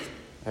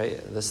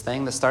 Right? This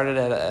thing that started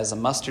as a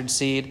mustard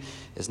seed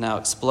is now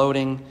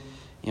exploding.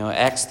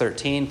 Acts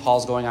 13,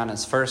 Paul's going on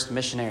his first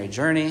missionary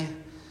journey.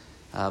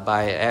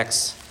 By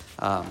Acts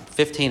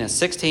 15 and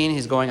 16,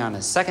 he's going on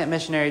his second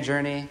missionary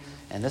journey,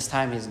 and this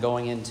time he's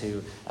going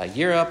into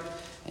Europe.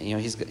 And,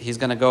 he's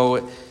going to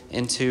go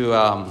into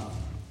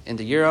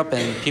Europe,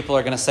 and people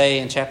are going to say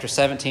in chapter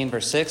 17,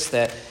 verse 6,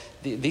 that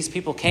these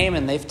people came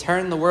and they've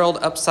turned the world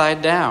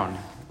upside down.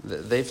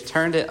 They've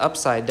turned it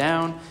upside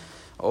down,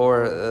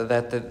 or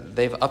that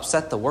they've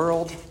upset the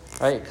world,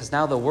 right? Because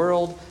now the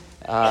world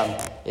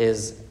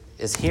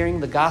is hearing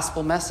the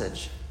gospel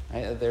message.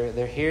 Right?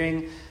 They're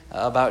hearing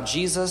about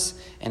Jesus,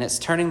 and it's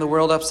turning the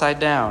world upside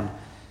down.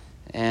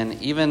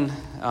 And even,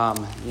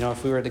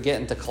 if we were to get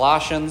into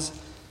Colossians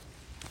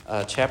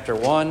chapter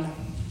 1,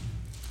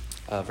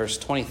 verse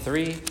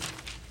 23,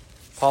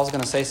 Paul's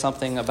going to say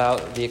something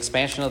about the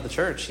expansion of the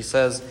church. He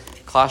says,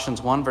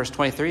 Colossians 1, verse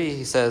 23,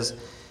 he says,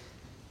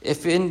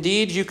 if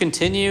indeed you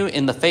continue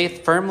in the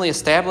faith firmly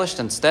established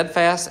and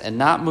steadfast and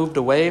not moved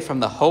away from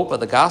the hope of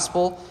the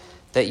gospel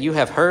that you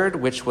have heard,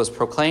 which was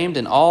proclaimed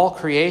in all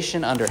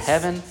creation under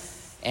heaven,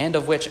 and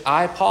of which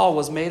I, Paul,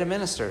 was made a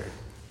minister.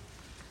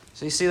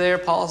 So you see there,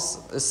 Paul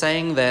is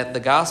saying that the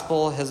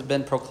gospel has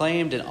been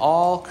proclaimed in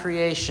all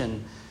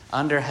creation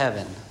under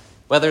heaven.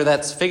 Whether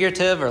that's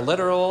figurative or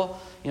literal,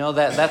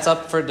 that's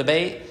up for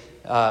debate.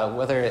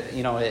 Whether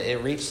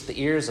it reached the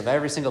ears of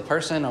every single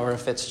person, or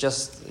if it's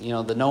just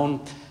the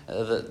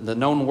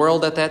known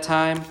world at that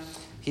time.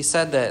 He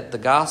said that the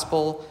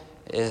gospel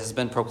has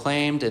been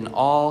proclaimed in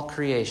all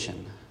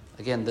creation.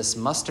 Again, this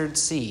mustard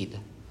seed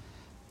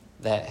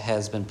that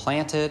has been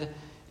planted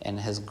and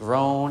has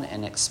grown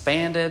and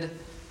expanded,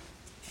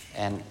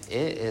 and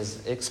it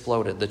is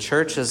exploded. The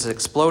church has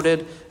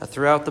exploded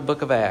throughout the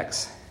book of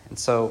Acts. And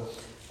so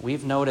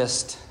we've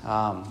noticed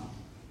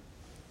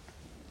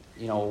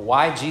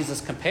why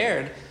Jesus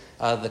compared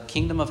the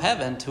kingdom of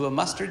heaven to a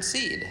mustard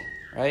seed,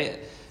 right?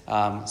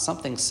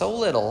 Something so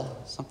little,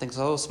 something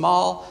so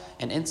small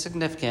and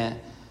insignificant,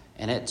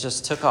 and it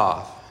just took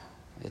off.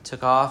 It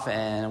took off,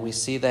 and we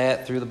see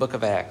that through the book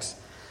of Acts.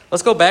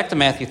 Let's go back to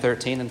Matthew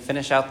 13 and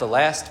finish out the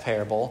last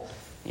parable.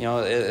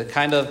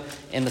 Kind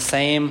of in the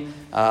same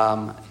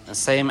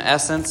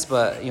essence,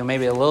 but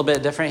maybe a little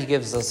bit different. He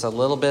gives us a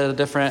little bit of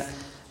different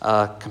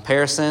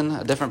comparison,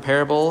 a different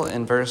parable.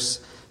 In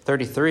verse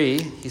 33,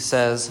 he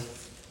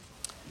says,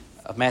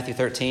 of Matthew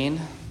 13,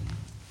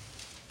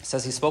 he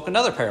says he spoke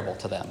another parable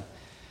to them.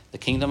 The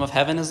kingdom of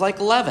heaven is like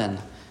leaven,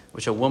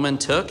 which a woman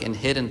took and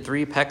hid in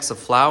 3 pecks of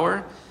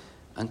flour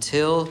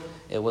until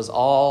it was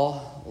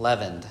all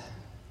leavened.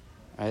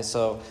 Right?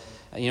 So,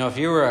 if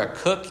you were a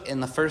cook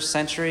in the first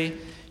century,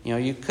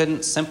 you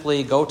couldn't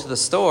simply go to the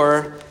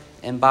store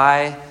and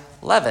buy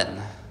leaven.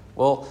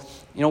 Well,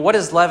 what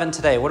is leaven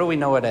today? What do we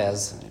know it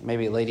as?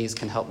 Maybe ladies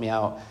can help me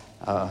out.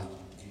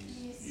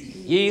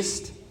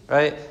 Yeast,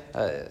 right?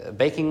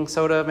 Baking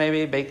soda,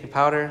 maybe? Baking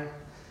powder?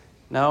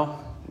 No?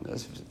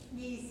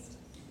 Yeast.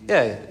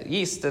 Yeah,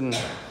 yeast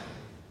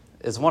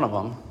is one of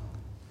them.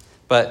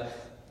 But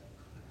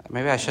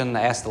maybe I shouldn't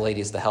ask the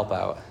ladies to help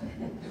out.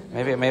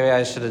 Maybe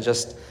I should have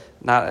just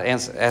not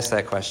asked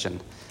that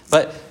question.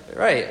 But,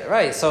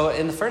 right. So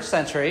in the first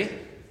century,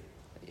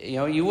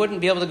 you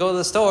wouldn't be able to go to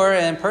the store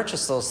and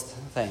purchase those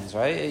things,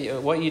 right?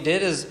 What you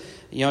did is,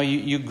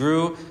 you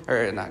grew,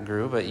 or not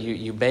grew, but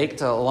you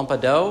baked a lump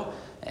of dough,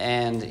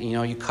 and,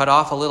 you cut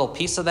off a little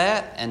piece of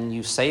that, and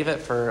you save it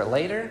for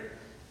later.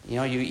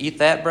 You eat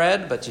that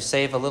bread, but you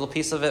save a little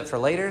piece of it for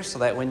later, so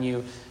that when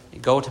you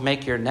go to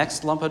make your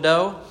next lump of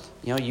dough,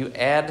 you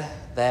add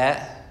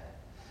that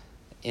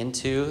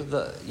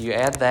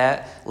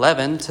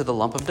leaven to the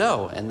lump of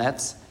dough, and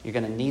you're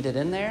going to knead it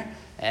in there,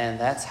 and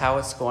that's how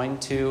it's going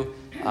to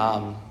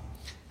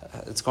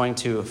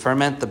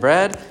ferment the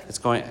bread. It's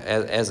going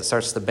as it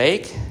starts to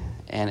bake,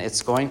 and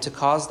it's going to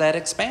cause that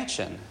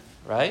expansion,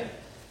 right?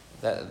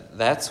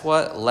 That's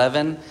what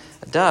leaven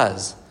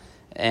does,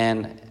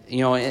 and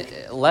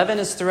leaven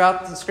is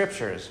throughout the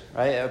scriptures,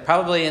 right?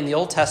 Probably in the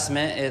Old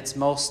Testament, it's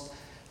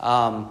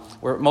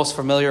we're most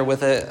familiar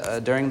with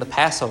it during the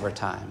Passover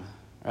time.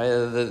 Right?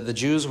 The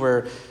Jews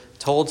were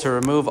told to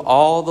remove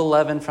all the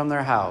leaven from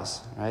their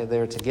house. Right? They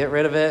were to get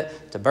rid of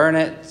it, to burn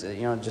it,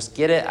 just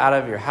get it out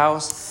of your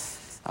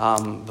house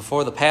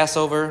before the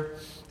Passover.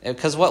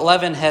 Because what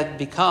leaven had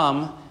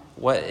become,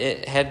 what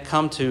it had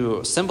come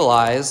to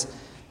symbolize,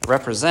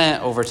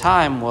 represent over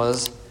time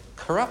was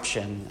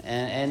corruption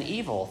and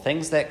evil,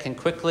 things that can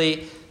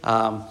quickly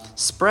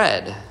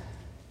spread.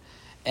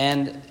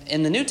 And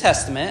in the New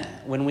Testament,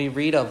 when we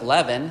read of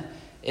leaven,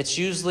 it's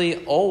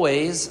usually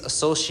always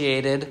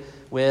associated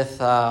with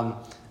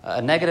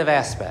a negative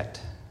aspect.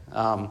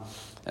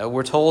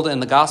 We're told in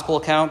the gospel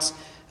accounts,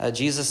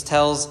 Jesus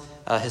tells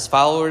his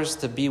followers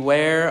to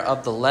beware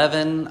of the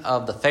leaven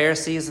of the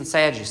Pharisees and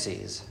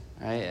Sadducees.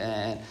 Right?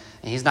 And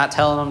he's not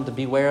telling them to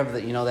beware of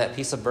that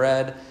piece of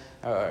bread,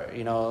 or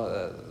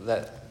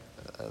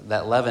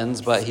that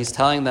leavens, but he's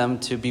telling them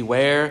to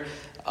beware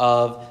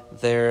of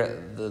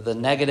the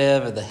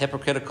negative or the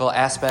hypocritical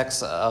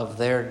aspects of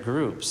their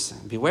groups.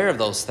 Beware of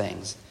those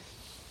things.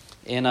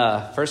 In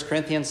 1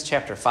 Corinthians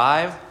chapter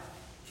 5,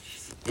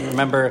 you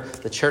remember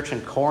the church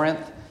in Corinth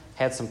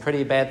had some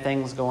pretty bad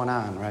things going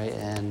on, right?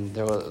 And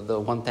the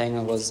one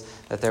thing was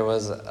that there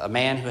was a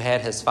man who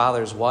had his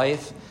father's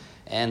wife,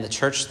 and the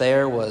church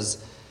there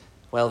was,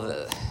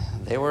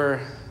 they were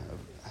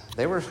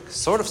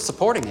sort of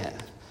supporting it.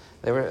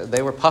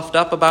 They were puffed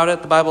up about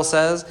it, the Bible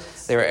says.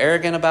 They were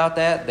arrogant about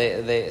that.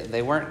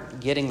 They weren't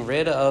getting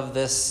rid of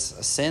this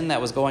sin that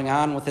was going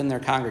on within their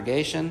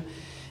congregation.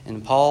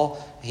 And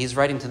Paul, he's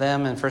writing to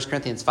them in 1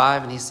 Corinthians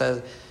 5, and he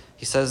says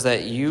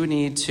that you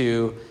need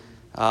to,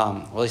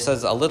 he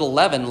says a little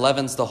leaven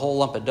leavens the whole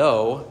lump of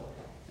dough,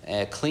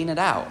 clean it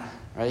out.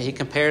 Right? He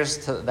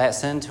compares that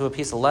sin to a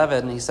piece of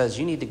leaven, and he says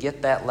you need to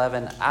get that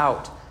leaven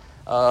out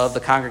of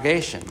the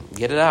congregation.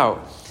 Get it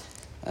out.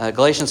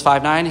 Galatians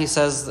 5:9, he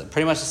says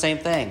pretty much the same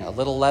thing. A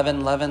little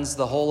leaven leavens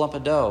the whole lump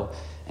of dough.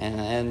 And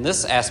in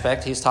this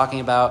aspect, he's talking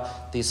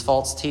about these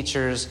false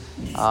teachers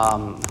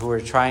who are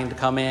trying to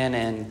come in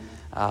and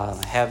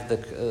have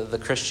the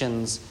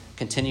Christians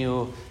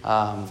continue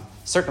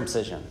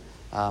circumcision.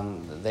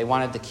 They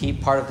wanted to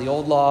keep part of the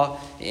old law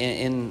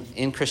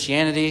in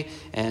Christianity,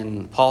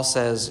 and Paul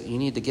says you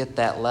need to get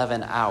that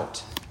leaven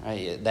out,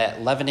 right?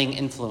 That leavening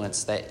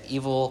influence, that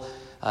evil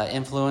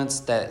influence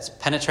that's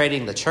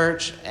penetrating the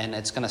church, and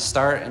it's going to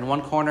start in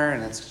one corner,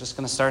 and it's just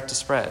going to start to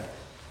spread.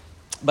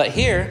 But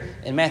here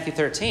in Matthew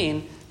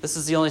 13, this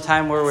is the only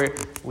time where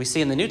we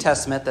see in the New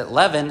Testament that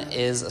leaven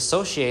is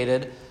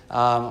associated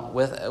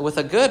with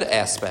a good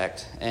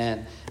aspect.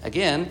 And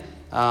again,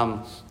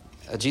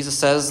 Jesus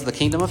says the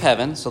kingdom of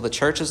heaven, so the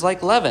church is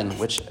like leaven,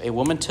 which a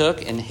woman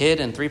took and hid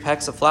in 3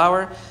 pecks of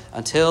flour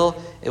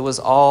until it was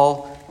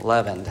all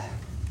leavened.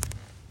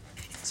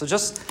 So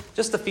just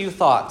a few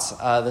thoughts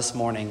this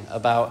morning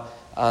about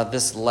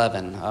this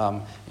leaven.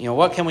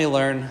 What can we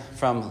learn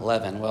from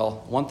leaven?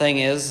 Well, one thing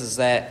is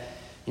that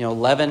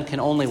leaven can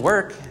only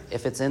work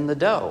if it's in the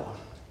dough,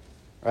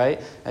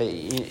 right?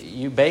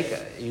 You bake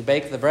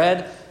the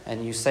bread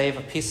and you save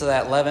a piece of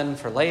that leaven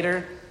for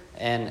later,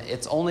 and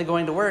it's only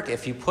going to work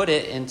if you put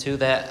it into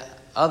that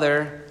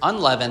other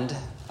unleavened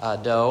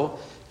dough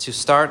to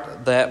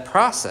start that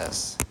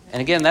process.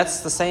 And again, that's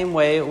the same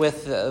way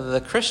with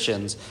the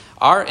Christians.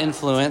 Our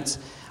influence,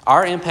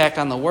 our impact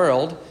on the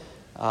world,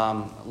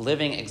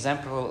 living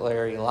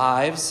exemplary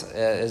lives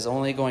is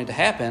only going to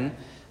happen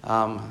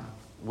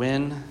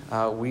when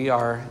we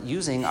are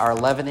using our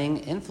leavening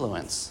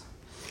influence.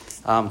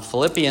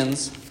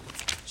 Philippians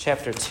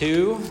chapter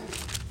 2.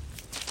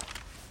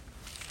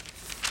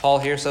 Paul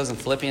here says in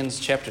Philippians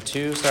chapter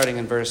 2, starting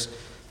in verse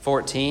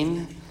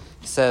 14,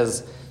 he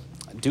says,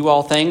 "Do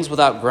all things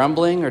without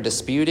grumbling or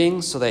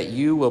disputing, so that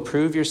you will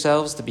prove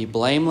yourselves to be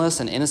blameless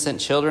and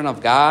innocent children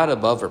of God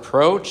above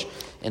reproach,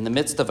 in the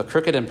midst of a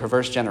crooked and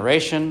perverse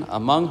generation,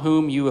 among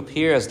whom you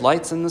appear as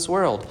lights in this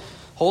world,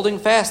 holding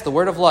fast the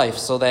word of life,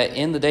 so that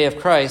in the day of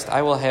Christ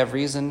I will have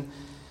reason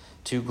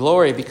to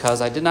glory,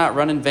 because I did not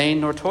run in vain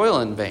nor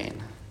toil in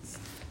vain."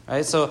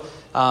 Right? So,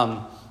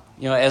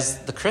 as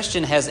the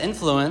Christian has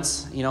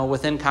influence,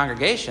 within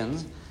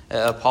congregations,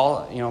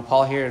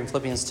 Paul here in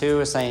Philippians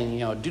 2 is saying,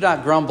 do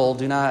not grumble,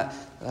 do not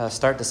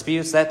start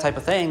disputes, that type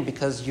of thing,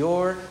 because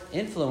your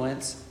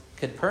influence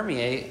could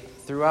permeate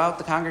throughout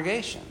the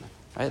congregation.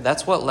 Right?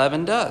 That's what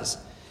leaven does.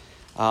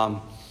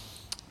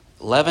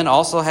 Leaven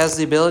also has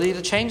the ability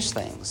to change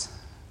things.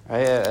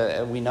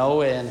 Right? We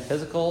know in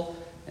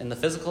the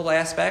physical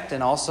aspect,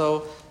 and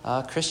also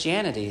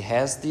Christianity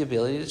has the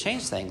ability to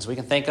change things. We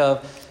can think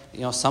of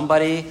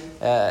somebody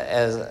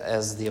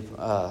as the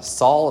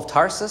Saul of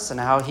Tarsus, and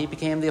how he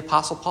became the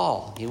Apostle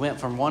Paul. He went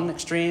from one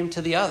extreme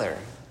to the other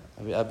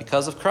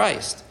because of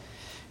Christ.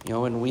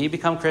 When we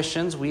become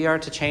Christians, we are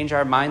to change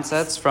our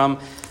mindsets from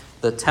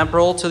the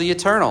temporal to the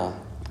eternal.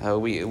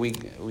 We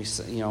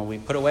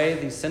put away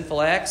these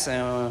sinful acts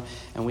and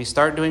we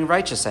start doing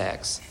righteous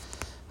acts.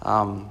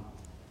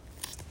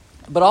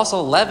 But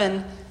also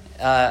leaven,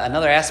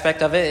 another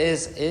aspect of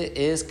it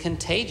is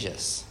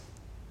contagious.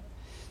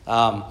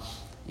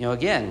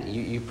 Again,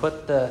 you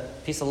put the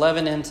piece of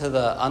leaven into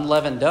the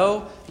unleavened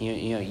dough,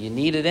 you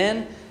knead it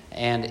in,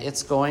 and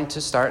it's going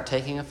to start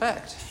taking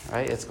effect,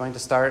 right? It's going to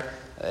start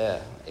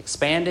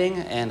expanding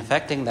and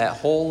affecting that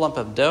whole lump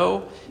of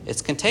dough.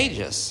 It's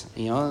contagious,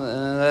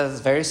 and that's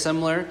very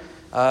similar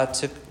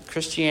to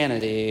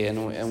Christianity,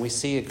 and we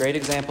see a great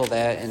example of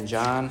that in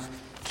John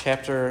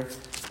chapter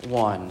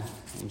 1.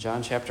 In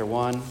John chapter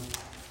 1,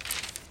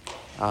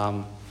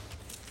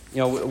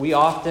 we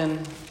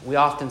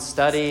often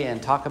study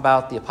and talk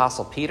about the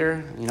Apostle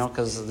Peter,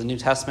 because the New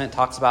Testament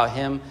talks about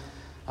him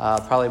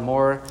probably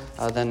more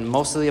than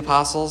most of the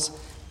apostles.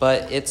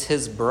 But it's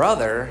his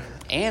brother,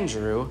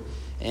 Andrew,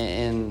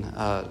 in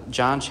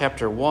John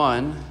chapter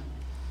 1,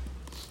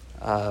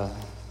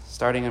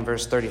 starting in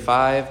verse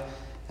 35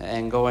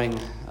 and going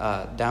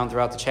down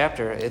throughout the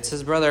chapter. It's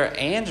his brother,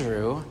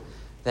 Andrew,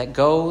 that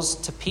goes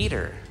to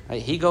Peter.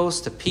 Right? He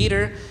goes to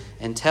Peter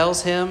and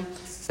tells him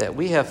that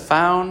we have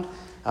found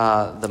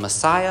the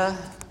Messiah.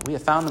 We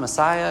have found the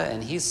Messiah,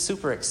 and he's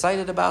super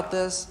excited about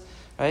this.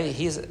 Right?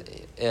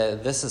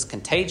 This is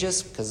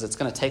contagious because it's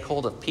going to take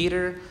hold of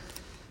Peter.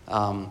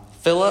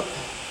 Philip,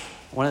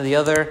 one of the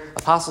other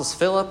apostles,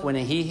 Philip,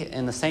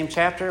 in the same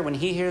chapter, when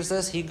he hears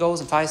this, he goes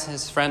and finds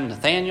his friend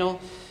Nathaniel,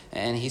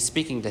 and he's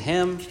speaking to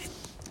him,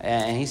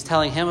 and he's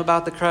telling him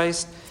about the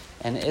Christ.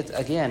 And it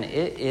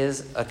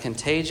is a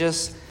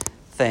contagious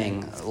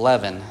thing,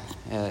 leaven.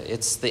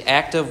 It's the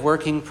active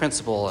working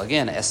principle.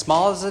 Again, as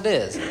small as it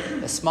is,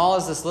 as small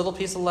as this little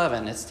piece of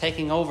leaven, it's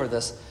taking over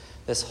this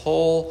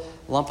whole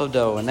lump of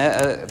dough. And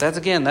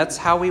that's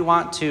how we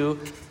want to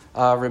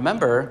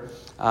remember,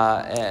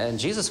 and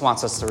Jesus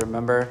wants us to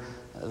remember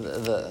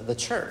the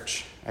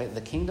church, right?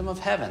 The kingdom of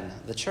heaven,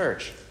 the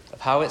church,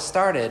 of how it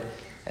started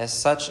as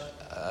such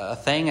a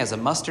thing as a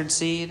mustard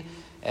seed,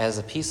 as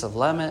a piece of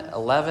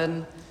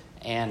leaven,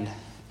 and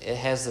it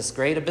has this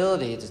great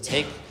ability to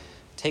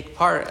take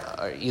part,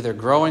 either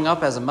growing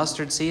up as a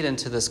mustard seed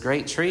into this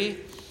great tree,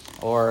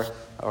 or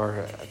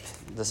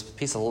this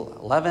piece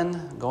of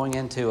leaven going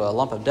into a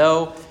lump of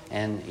dough,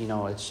 and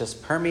it's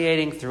just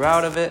permeating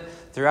throughout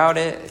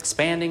it,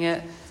 expanding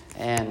it,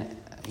 and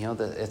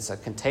it's a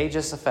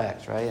contagious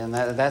effect, right? And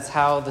that's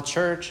how the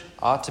church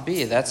ought to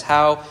be. That's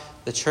how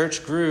the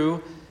church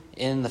grew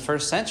in the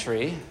first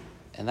century,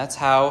 and that's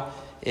how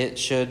it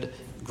should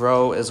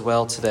grow as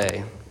well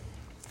today.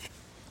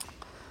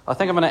 I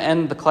think I'm going to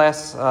end the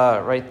class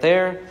right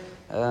there,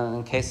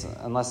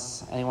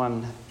 unless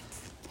anyone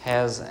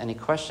has any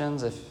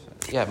questions. Mike?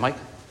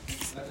 I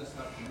just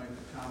have to make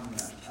a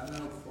comment. I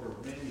know for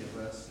many of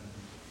us,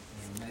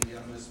 and maybe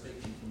I'm just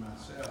speaking for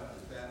myself,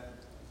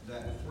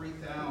 that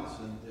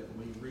 3,000 that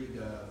we read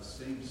of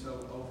seems so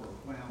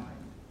overwhelming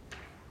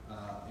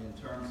in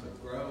terms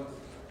of growth.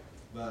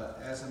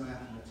 But as a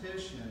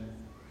mathematician,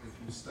 if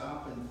you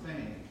stop and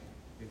think,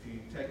 if you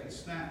take a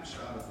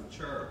snapshot of the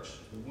church,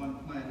 the one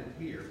planted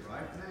here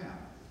right now,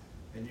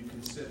 and you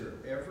consider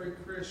every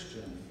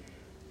Christian,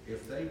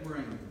 if they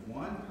bring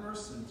one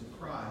person to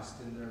Christ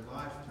in their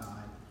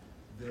lifetime,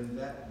 then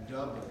that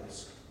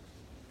doubles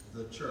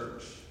the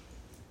church.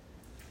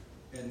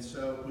 And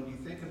so when you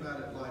think about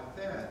it like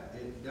that,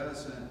 it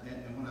doesn't,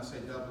 and when I say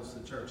doubles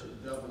the church,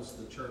 it doubles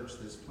the church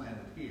that's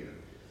planted here.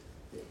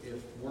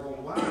 If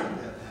worldwide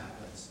that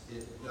happens,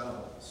 it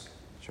doubles.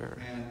 Sure.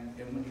 And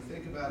when you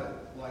think about it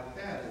like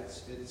that,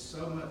 it's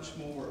so much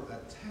more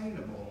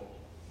attainable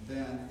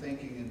than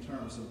thinking in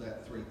terms of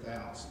that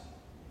 3,000.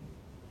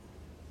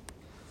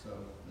 So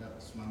that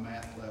was my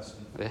math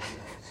lesson. Anyway,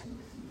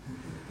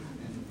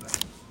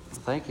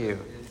 thank you.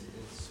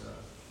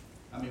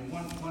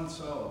 One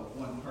soul,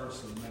 one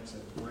person makes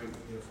a great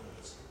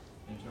difference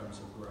in terms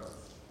of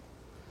growth.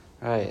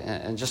 Right,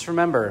 and just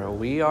remember,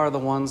 we are the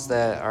ones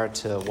that are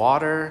to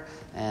water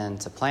and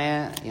to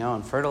plant,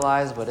 and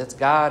fertilize, but it's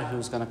God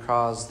who's going to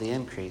cause the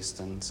increase.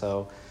 And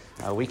so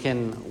we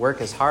can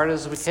work as hard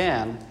as we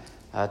can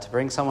to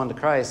bring someone to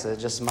Christ. It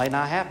just might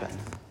not happen.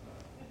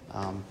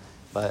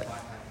 But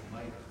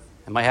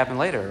it might happen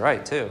later,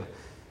 right, too.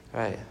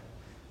 Right.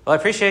 Well, I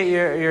appreciate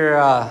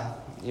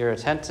your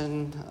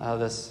attention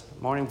this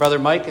morning. Brother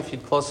Mike, if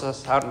you'd close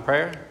us out in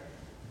prayer.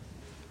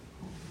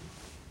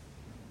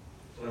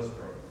 Let's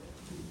pray.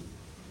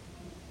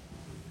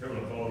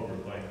 Heavenly Father, we're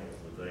thankful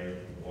for the day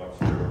to watch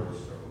service,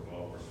 so we're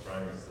glad for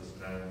spring us this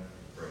time.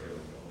 Pray,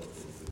 Heavenly